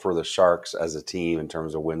struggle for the Sharks as a team in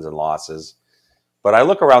terms of wins and losses, but I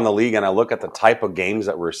look around the league and I look at the type of games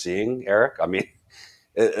that we're seeing, Erik. I mean,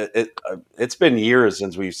 it's been years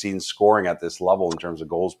since we've seen scoring at this level in terms of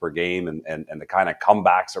goals per game and the kind of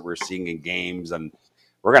comebacks that we're seeing in games. And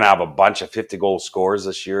we're going to have a bunch of 50-goal scores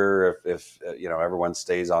this year if everyone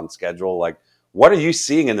stays on schedule. Like, what are you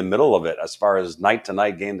seeing in the middle of it as far as night to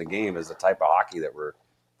night, game to game is the type of hockey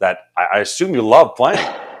that I assume you love playing?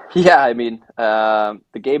 Yeah, I mean,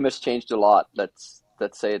 the game has changed a lot. Let's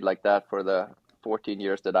say it like that for the 14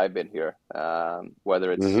 years that I've been here.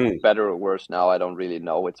 Whether it's better or worse now, I don't really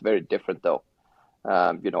know. It's very different though.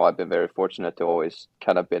 I've been very fortunate to always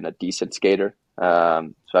kind of been a decent skater.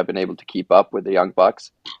 So I've been able to keep up with the young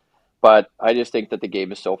bucks. But I just think that the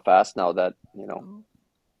game is so fast now that,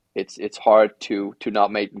 it's hard to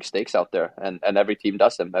not make mistakes out there. And every team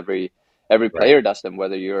does them. Every player does them,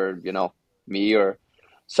 whether you're, me or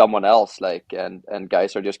someone else, and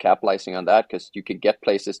guys are just capitalizing on that because you can get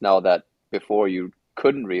places now that before you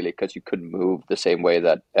couldn't really, because you couldn't move the same way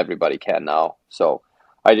that everybody can now. So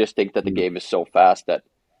I just think that the game is so fast that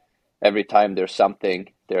every time there's something,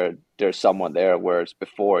 there's someone there, whereas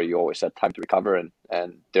before you always had time to recover,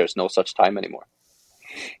 and there's no such time anymore.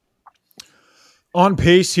 On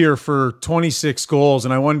pace here for 26 goals,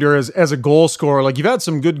 and I wonder as a goal scorer, like you've had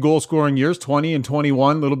some good goal scoring years, 20 and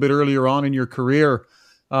 21, a little bit earlier on in your career.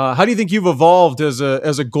 How do you think you've evolved as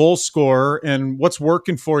a goal scorer, and what's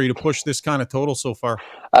working for you to push this kind of total so far?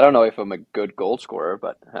 I don't know if I'm a good goal scorer,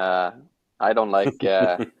 but I don't like.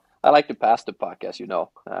 I like to pass the puck, as you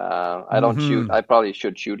know. I don't shoot. I probably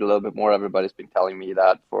should shoot a little bit more. Everybody's been telling me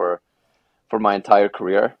that for my entire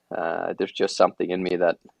career. There's just something in me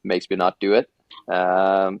that makes me not do it.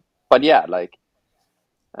 But yeah, like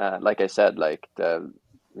I said,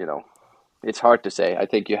 it's hard to say. I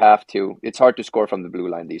think it's hard to score from the blue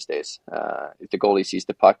line these days. If the goalie sees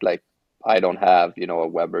the puck, like I don't have, a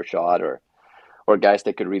Weber shot or guys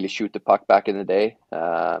that could really shoot the puck back in the day.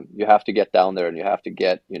 You have to get down there and you have to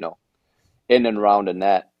get, in and around the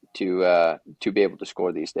net to be able to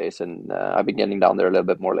score these days. And I've been getting down there a little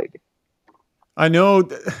bit more lately. I know.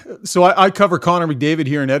 So I cover Connor McDavid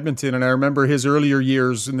here in Edmonton, and I remember his earlier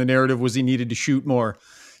years, and the narrative was he needed to shoot more.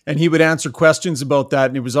 And he would answer questions about that,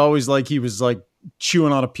 and it was always like he was like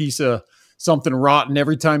chewing on a piece of something rotten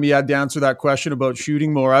every time he had to answer that question about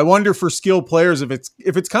shooting more. I wonder for skilled players if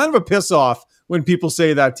it's kind of a piss off when people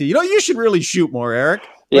say that to you. You should really shoot more, Erik.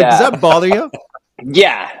 Like, does that bother you?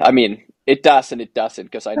 Yeah, I mean, it does and it doesn't,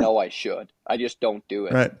 because I know I should. I just don't do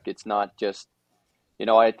it. Right. It's not just,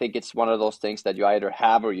 I think it's one of those things that you either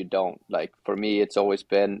have or you don't. Like for me, it's always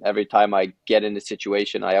been every time I get in a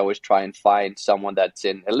situation, I always try and find someone that's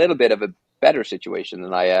in a little bit of a better situation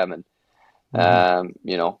than I am. And,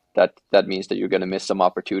 that means that you're going to miss some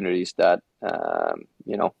opportunities that,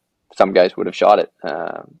 some guys would have shot it.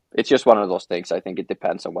 It's just one of those things. I think it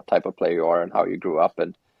depends on what type of player you are and how you grew up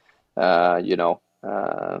and, how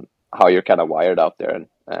you're kind of wired out there.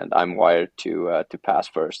 And I'm wired to pass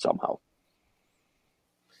first somehow.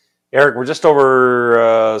 Erik, we're just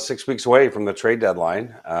over 6 weeks away from the trade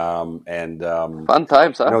deadline. Fun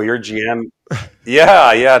times, huh? Your GM.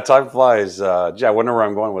 Yeah, time flies. I wonder where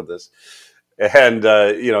I'm going with this. And,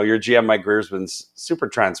 your GM, Mike Greer's been super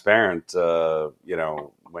transparent.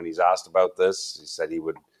 When he's asked about this, he said he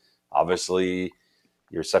would obviously,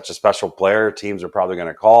 you're such a special player. Teams are probably going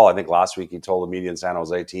to call. I think last week he told the media in San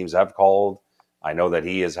Jose teams have called. I know that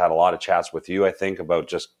he has had a lot of chats with you, I think, about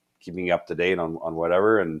just keeping you up to date on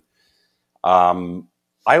whatever. And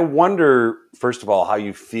I wonder, first of all, how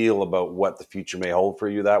you feel about what the future may hold for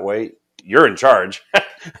you that way. You're in charge. I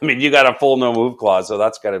mean, you got a full no move clause, so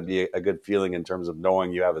that's got to be a good feeling in terms of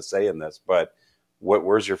knowing you have a say in this. But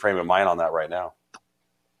where's your frame of mind on that right now?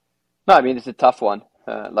 No, I mean, it's a tough one.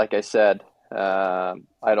 Like I said, I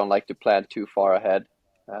don't like to plan too far ahead.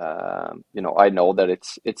 I know that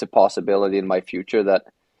it's a possibility in my future that,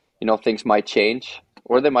 things might change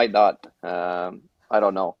or they might not. I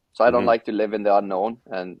don't know. So I don't like to live in the unknown,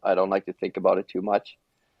 and I don't like to think about it too much.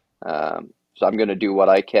 So I'm going to do what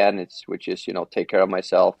I can, which is, take care of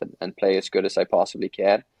myself and play as good as I possibly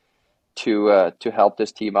can to help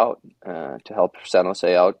this team out, to help San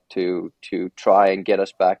Jose out, to try and get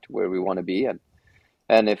us back to where we want to be.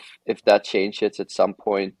 And if that change hits at some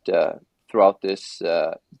point throughout this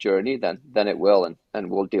journey, then it will,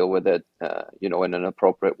 and we'll deal with it, in an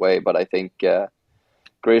appropriate way. But I think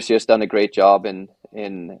Gracie has done a great job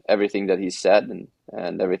in everything that he's said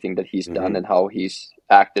and everything that he's done and how he's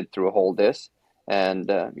acted through all this.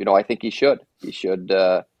 And I think he should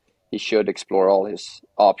explore all his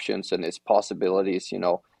options and his possibilities,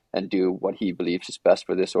 and do what he believes is best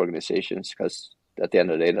for this organization, because at the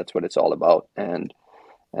end of the day, that's what it's all about. And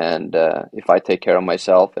if I take care of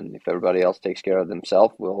myself and if everybody else takes care of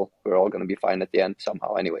themselves, we're all going to be fine at the end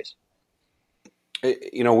somehow anyways.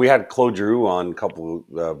 We had Claude Giroux on a couple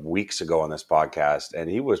of weeks ago on this podcast, and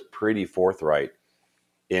he was pretty forthright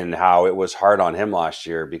in how it was hard on him last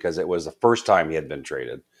year because it was the first time he had been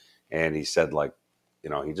traded. And he said,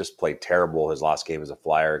 he just played terrible his last game as a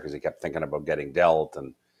Flyer because he kept thinking about getting dealt.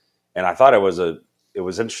 And I thought it was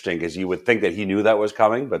interesting because you would think that he knew that was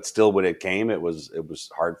coming, but still when it came, it was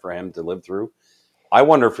hard for him to live through. I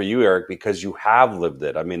wonder for you, Erik, because you have lived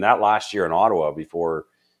it. I mean, that last year in Ottawa before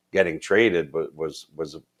getting traded was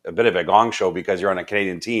a bit of a gong show because you're on a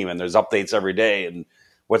Canadian team and there's updates every day and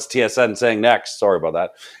what's TSN saying next? Sorry about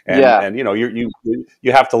that. And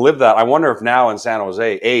you have to live that. I wonder if now in San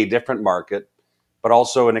Jose, a different market, but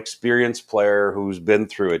also an experienced player who's been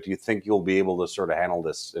through it. Do you think you'll be able to sort of handle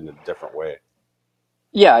this in a different way?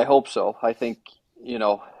 Yeah, I hope so. I think,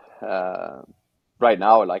 right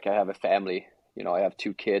now, I have a family, I have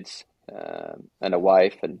 2 kids and a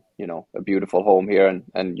wife and, a beautiful home here.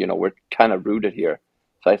 And we're kind of rooted here.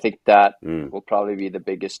 So I think that will probably be the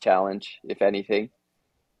biggest challenge, if anything.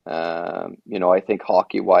 I think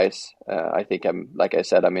hockey-wise, I think like I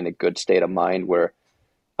said, I'm in a good state of mind where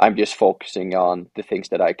I'm just focusing on the things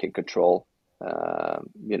that I can control.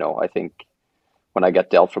 I think when I got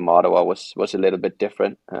dealt from Ottawa was a little bit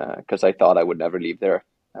different because I thought I would never leave there.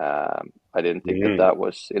 I didn't think that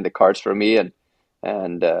was in the cards for me, and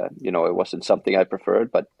it wasn't something I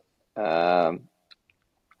preferred. But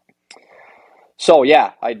so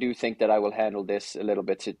yeah, I do think that I will handle this a little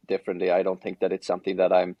bit differently. I don't think that it's something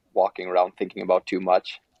that I'm walking around thinking about too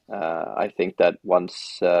much. I think that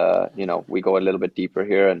once we go a little bit deeper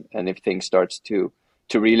here, and if things starts to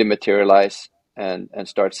really materialize and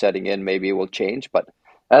start setting in, maybe it will change. But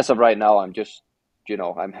as of right now, I'm just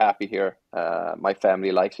I'm happy here. My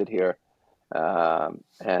family likes it here,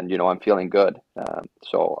 and I'm feeling good.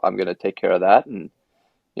 So I'm gonna take care of that, and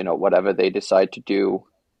whatever they decide to do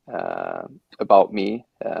about me,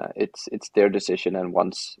 it's their decision. And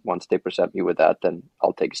once they present me with that, then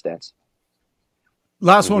I'll take a stance.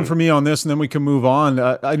 Last one for me on this, and then we can move on.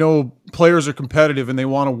 I know players are competitive and they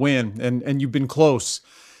want to win, and you've been close.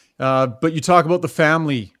 But you talk about the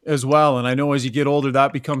family as well, and I know as you get older,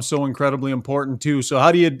 that becomes so incredibly important too. So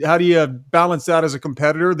how do you balance that as a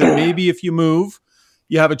competitor? That maybe if you move,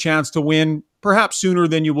 you have a chance to win, perhaps sooner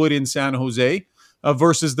than you would in San Jose,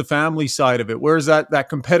 versus the family side of it. Where's that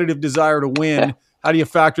competitive desire to win? How do you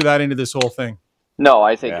factor that into this whole thing? No,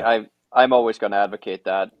 I think I'm always going to advocate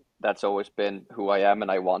that. That's always been who I am,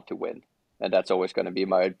 and I want to win, and that's always going to be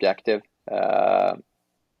my objective.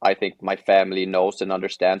 I think my family knows and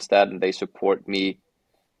understands that, and they support me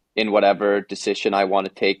in whatever decision I want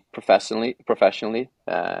to take professionally.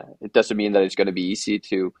 It doesn't mean that it's going to be easy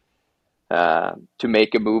to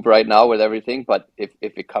make a move right now with everything, but if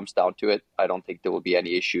it comes down to it, I don't think there will be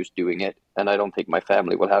any issues doing it, and I don't think my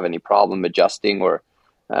family will have any problem adjusting, or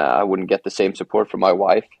I wouldn't get the same support from my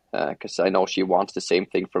wife because I know she wants the same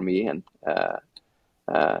thing for me, and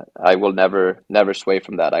I will never sway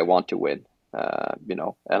from that. I want to win.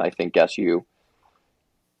 And I think as you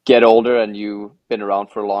get older and you've been around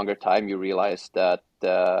for a longer time, you realize that,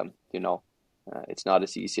 it's not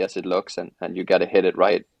as easy as it looks, and you got to hit it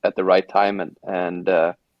right at the right time. And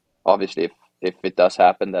obviously if it does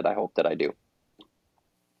happen, then I hope that I do.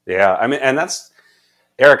 Yeah. I mean, and that's,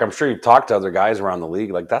 Erik, I'm sure you've talked to other guys around the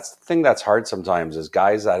league. Like, that's the thing that's hard sometimes is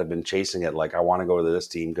guys that have been chasing it. Like, I want to go to this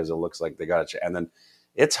team because it looks like they got it. And then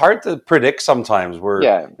it's hard to predict sometimes where,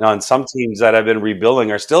 and some teams that have been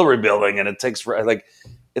rebuilding are still rebuilding, and it takes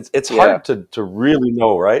it's hard to really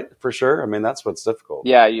know, right? For sure. I mean, that's what's difficult.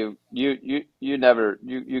 Yeah. You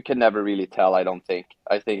can never really tell. I don't think.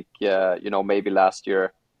 I think, maybe last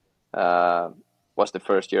year was the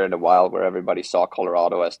first year in a while where everybody saw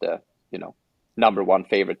Colorado as the, number one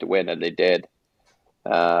favorite to win, and they did.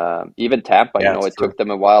 Even Tampa, it took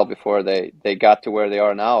them a while before they got to where they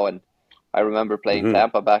are now. And I remember playing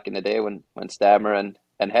Tampa back in the day when Stammer and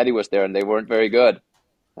and Hetty was there, and they weren't very good.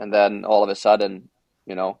 And then all of a sudden,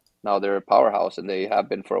 now they're a powerhouse, and they have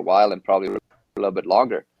been for a while, and probably a little bit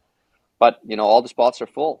longer. But all the spots are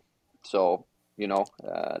full, so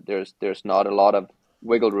there's not a lot of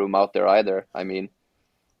wiggle room out there either. I mean,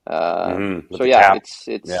 so yeah,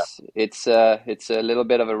 it's a little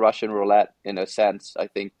bit of a Russian roulette in a sense. I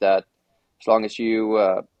think that as long as you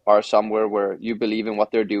are somewhere where you believe in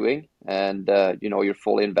what they're doing, and you're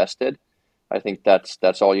fully invested, I think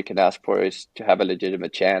that's all you can ask for, is to have a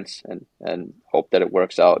legitimate chance and hope that it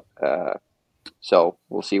works out. So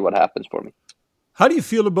we'll see what happens for me. How do you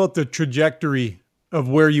feel about the trajectory of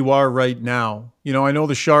where you are right now? I know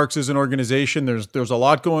the Sharks as an organization, there's a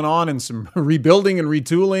lot going on, and some rebuilding and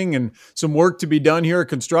retooling and some work to be done here, a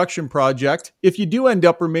construction project. If you do end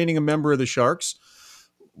up remaining a member of the Sharks,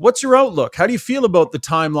 what's your outlook? How do you feel about the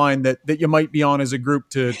timeline that you might be on as a group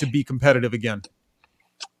to be competitive again?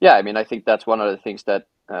 Yeah, I mean, I think that's one of the things that,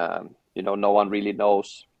 no one really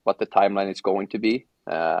knows what the timeline is going to be.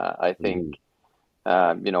 I think,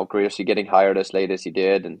 Greasy getting hired as late as he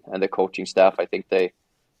did, and the coaching staff, I think they've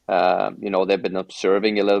been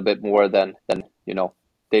observing a little bit more than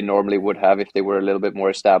they normally would have if they were a little bit more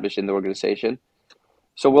established in the organization.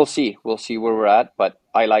 So we'll see where we're at, but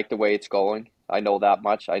I like the way it's going. I know that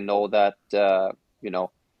much. I know that,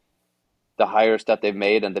 the hires that they've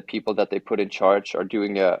made and the people that they put in charge are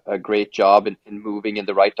doing a great job in moving in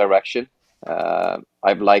the right direction.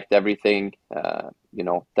 I've liked everything,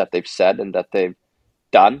 that they've said and that they've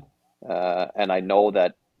done. And I know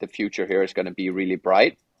that the future here is going to be really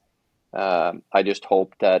bright. I just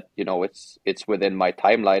hope that, it's within my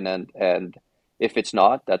timeline, and if it's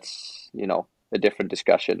not, that's, a different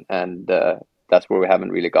discussion. And that's where we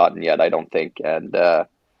haven't really gotten yet, I don't think. And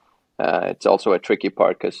it's also a tricky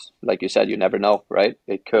part because, like you said, you never know, right?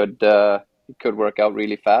 It could work out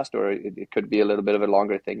really fast, or it could be a little bit of a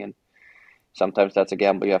longer thing. And sometimes that's a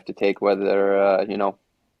gamble you have to take, whether,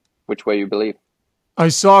 which way you believe. I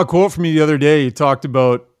saw a quote from you the other day. You talked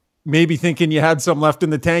about maybe thinking you had some left in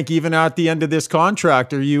the tank even at the end of this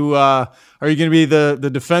contract. Are you going to be the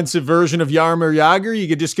defensive version of Jaromir Jagr? You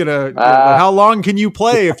could just how long can you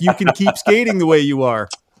play if you can keep skating the way you are?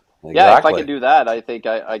 Exactly. Yeah, if I can do that, I think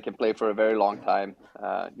I can play for a very long time,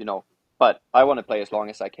 but I want to play as long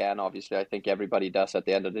as I can. Obviously, I think everybody does at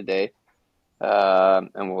the end of the day.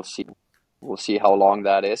 And we'll see how long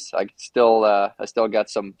that is. I still got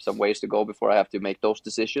some ways to go before I have to make those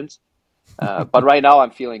decisions. But right now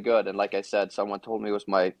I'm feeling good. And like I said, someone told me it was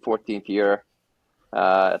my 14th year,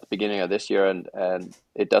 at the beginning of this year, and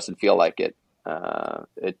it doesn't feel like it.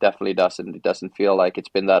 It definitely doesn't. It doesn't feel like it's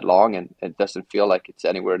been that long, and it doesn't feel like it's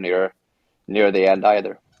anywhere near the end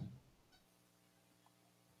either.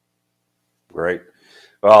 Great.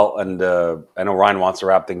 Well, and I know Ryan wants to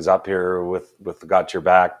wrap things up here with the Got Your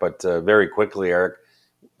Back, but very quickly, Erik,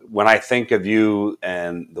 when I think of you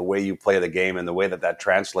and the way you play the game and the way that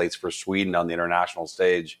translates for Sweden on the international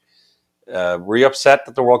stage, were you upset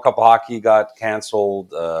that the World Cup of Hockey got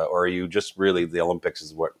canceled, or are you just really, the Olympics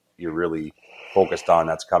is what you're really focused on?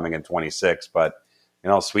 That's coming in 26, but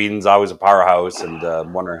Sweden's always a powerhouse, and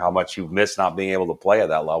I'm wondering how much you've missed not being able to play at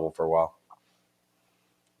that level for a while.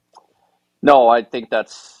 No, I think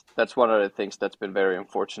that's one of the things that's been very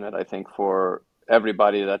unfortunate, I think, for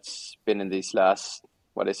everybody that's been in these last,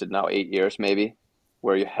 what is it now, 8 years maybe,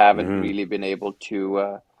 where you haven't really been able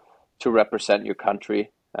to represent your country.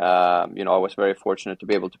 I was very fortunate to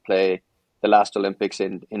be able to play the last Olympics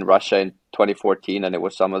in Russia in 2014, and it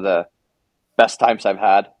was some of the best times I've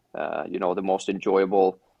had, the most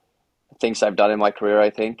enjoyable things I've done in my career, I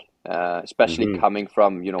think, especially coming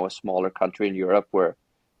from, a smaller country in Europe where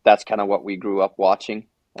that's kind of what we grew up watching,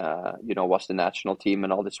 was the national team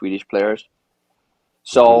and all the Swedish players.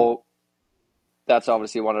 So that's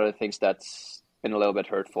obviously one of the things that's been a little bit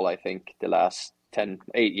hurtful, I think, the last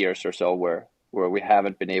 8 years or so, where we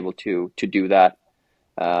haven't been able to do that.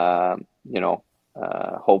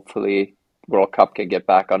 Hopefully World Cup can get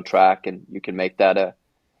back on track and you can make that a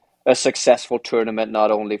successful tournament, not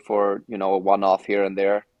only for, a one-off here and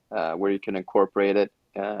there, where you can incorporate it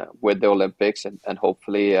with the Olympics, and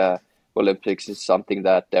hopefully Olympics is something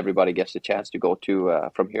that everybody gets a chance to go to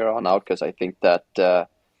from here on out, because I think that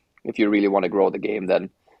if you really want to grow the game, then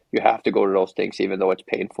you have to go to those things, even though it's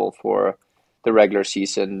painful for the regular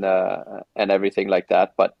season and everything like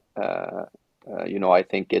that. But I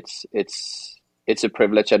think it's a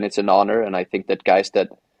privilege and it's an honor, and I think that guys that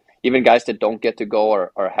don't get to go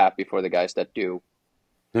are happy for the guys that do.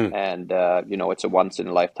 And it's a once in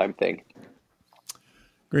a lifetime thing.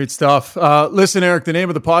 Great stuff. Listen, Erik, the name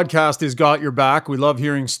of the podcast is Got Your Back. We love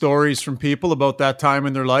hearing stories from people about that time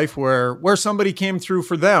in their life where somebody came through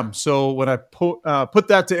for them. So when I put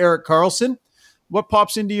that to Erik Karlsson, what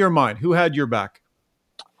pops into your mind? Who had your back?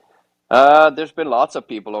 There's been lots of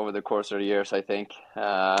people over the course of the years, I think.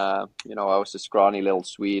 I was a scrawny little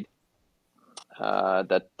Swede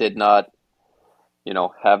that did not,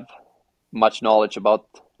 have much knowledge about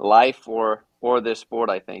life or this sport,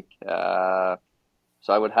 I think.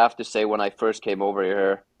 So I would have to say when I first came over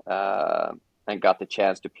here and got the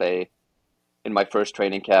chance to play in my first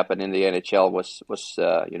training camp and in the NHL was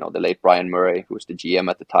the late Brian Murray, who was the GM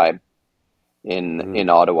at the time in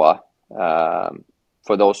Ottawa.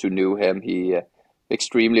 For those who knew him, he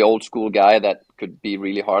extremely old school guy that could be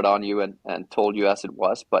really hard on you and told you as it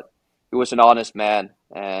was, but he was an honest man.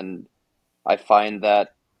 And I find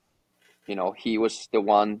that, he was the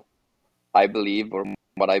one, I believe, or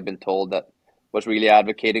what I've been told, that was really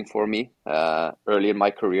advocating for me early in my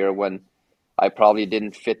career when I probably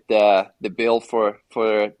didn't fit the bill for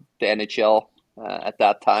the NHL at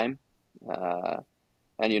that time.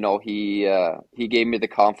 And he gave me the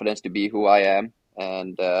confidence to be who I am,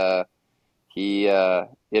 and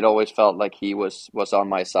it always felt like he was on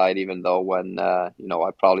my side, even though when I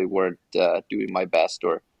probably weren't doing my best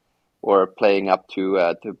or playing up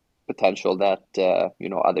to potential that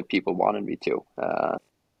other people wanted me to. I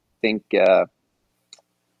think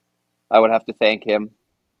I would have to thank him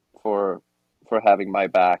for having my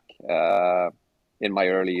back in my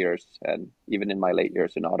early years and even in my late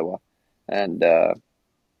years in Ottawa. And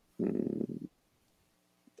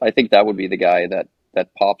I think that would be the guy that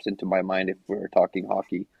pops into my mind if we're talking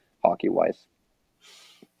hockey wise.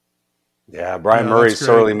 Yeah, Brian Murray's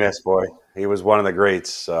sorely missed, boy. He was one of the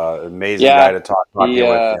greats. Amazing guy to talk hockey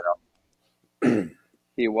with.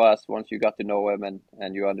 He was. Once you got to know him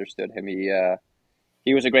and you understood him,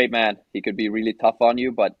 he was a great man. He could be really tough on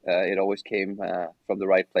you, but it always came from the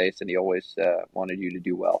right place, and he always wanted you to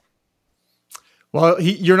do well. Well,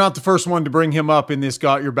 you're not the first one to bring him up in this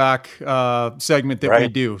Got Your Back segment that we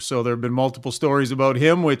do. So there have been multiple stories about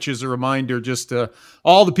him, which is a reminder just to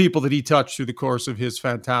all the people that he touched through the course of his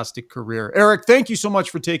fantastic career. Erik, thank you so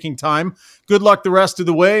much for taking time. Good luck the rest of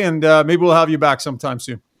the way, and maybe we'll have you back sometime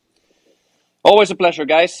soon. Always a pleasure,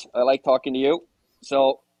 guys. I like talking to you.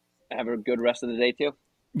 So have a good rest of the day, too.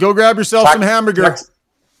 Go grab yourself some hamburger.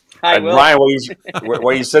 I will. Ryan,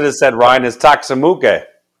 what you should have said, Ryan, is Taksamuke.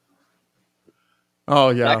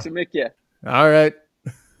 Oh, yeah. Taksamuke. All right.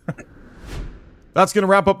 That's going to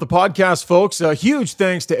wrap up the podcast, folks. A huge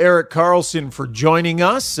thanks to Erik Karlsson for joining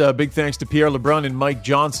us. Big thanks to Pierre LeBrun and Mike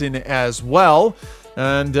Johnson as well.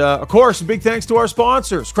 And, of course, a big thanks to our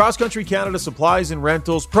sponsors, Cross Country Canada Supplies and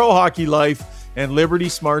Rentals, Pro Hockey Life, and Liberty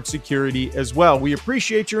Smart Security as well. We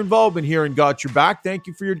appreciate your involvement here in Got Your Back. Thank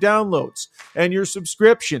you for your downloads and your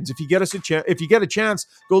subscriptions. If you get a chance,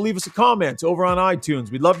 go leave us a comment over on iTunes.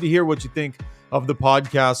 We'd love to hear what you think of the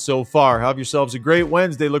podcast so far. Have yourselves a great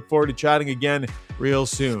Wednesday. Look forward to chatting again real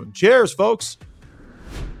soon. Cheers, folks.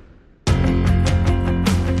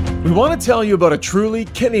 We want to tell you about a truly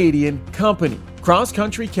Canadian company. Cross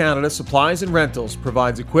Country Canada Supplies and Rentals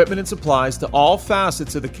provides equipment and supplies to all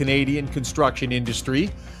facets of the Canadian construction industry.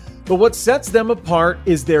 But what sets them apart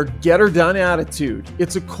is their get-her-done attitude.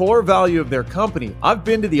 It's a core value of their company. I've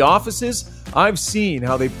been to the offices. I've seen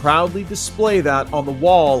how they proudly display that on the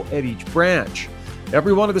wall at each branch.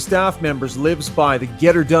 Every one of the staff members lives by the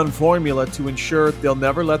get-her-done formula to ensure they'll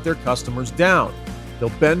never let their customers down. They'll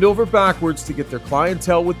bend over backwards to get their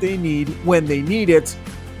clientele what they need when they need it.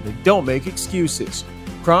 They don't make excuses.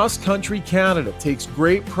 Cross Country Canada takes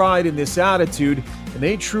great pride in this attitude, and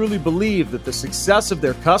they truly believe that the success of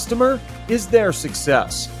their customer is their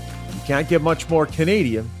success. You can't get much more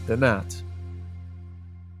Canadian than that.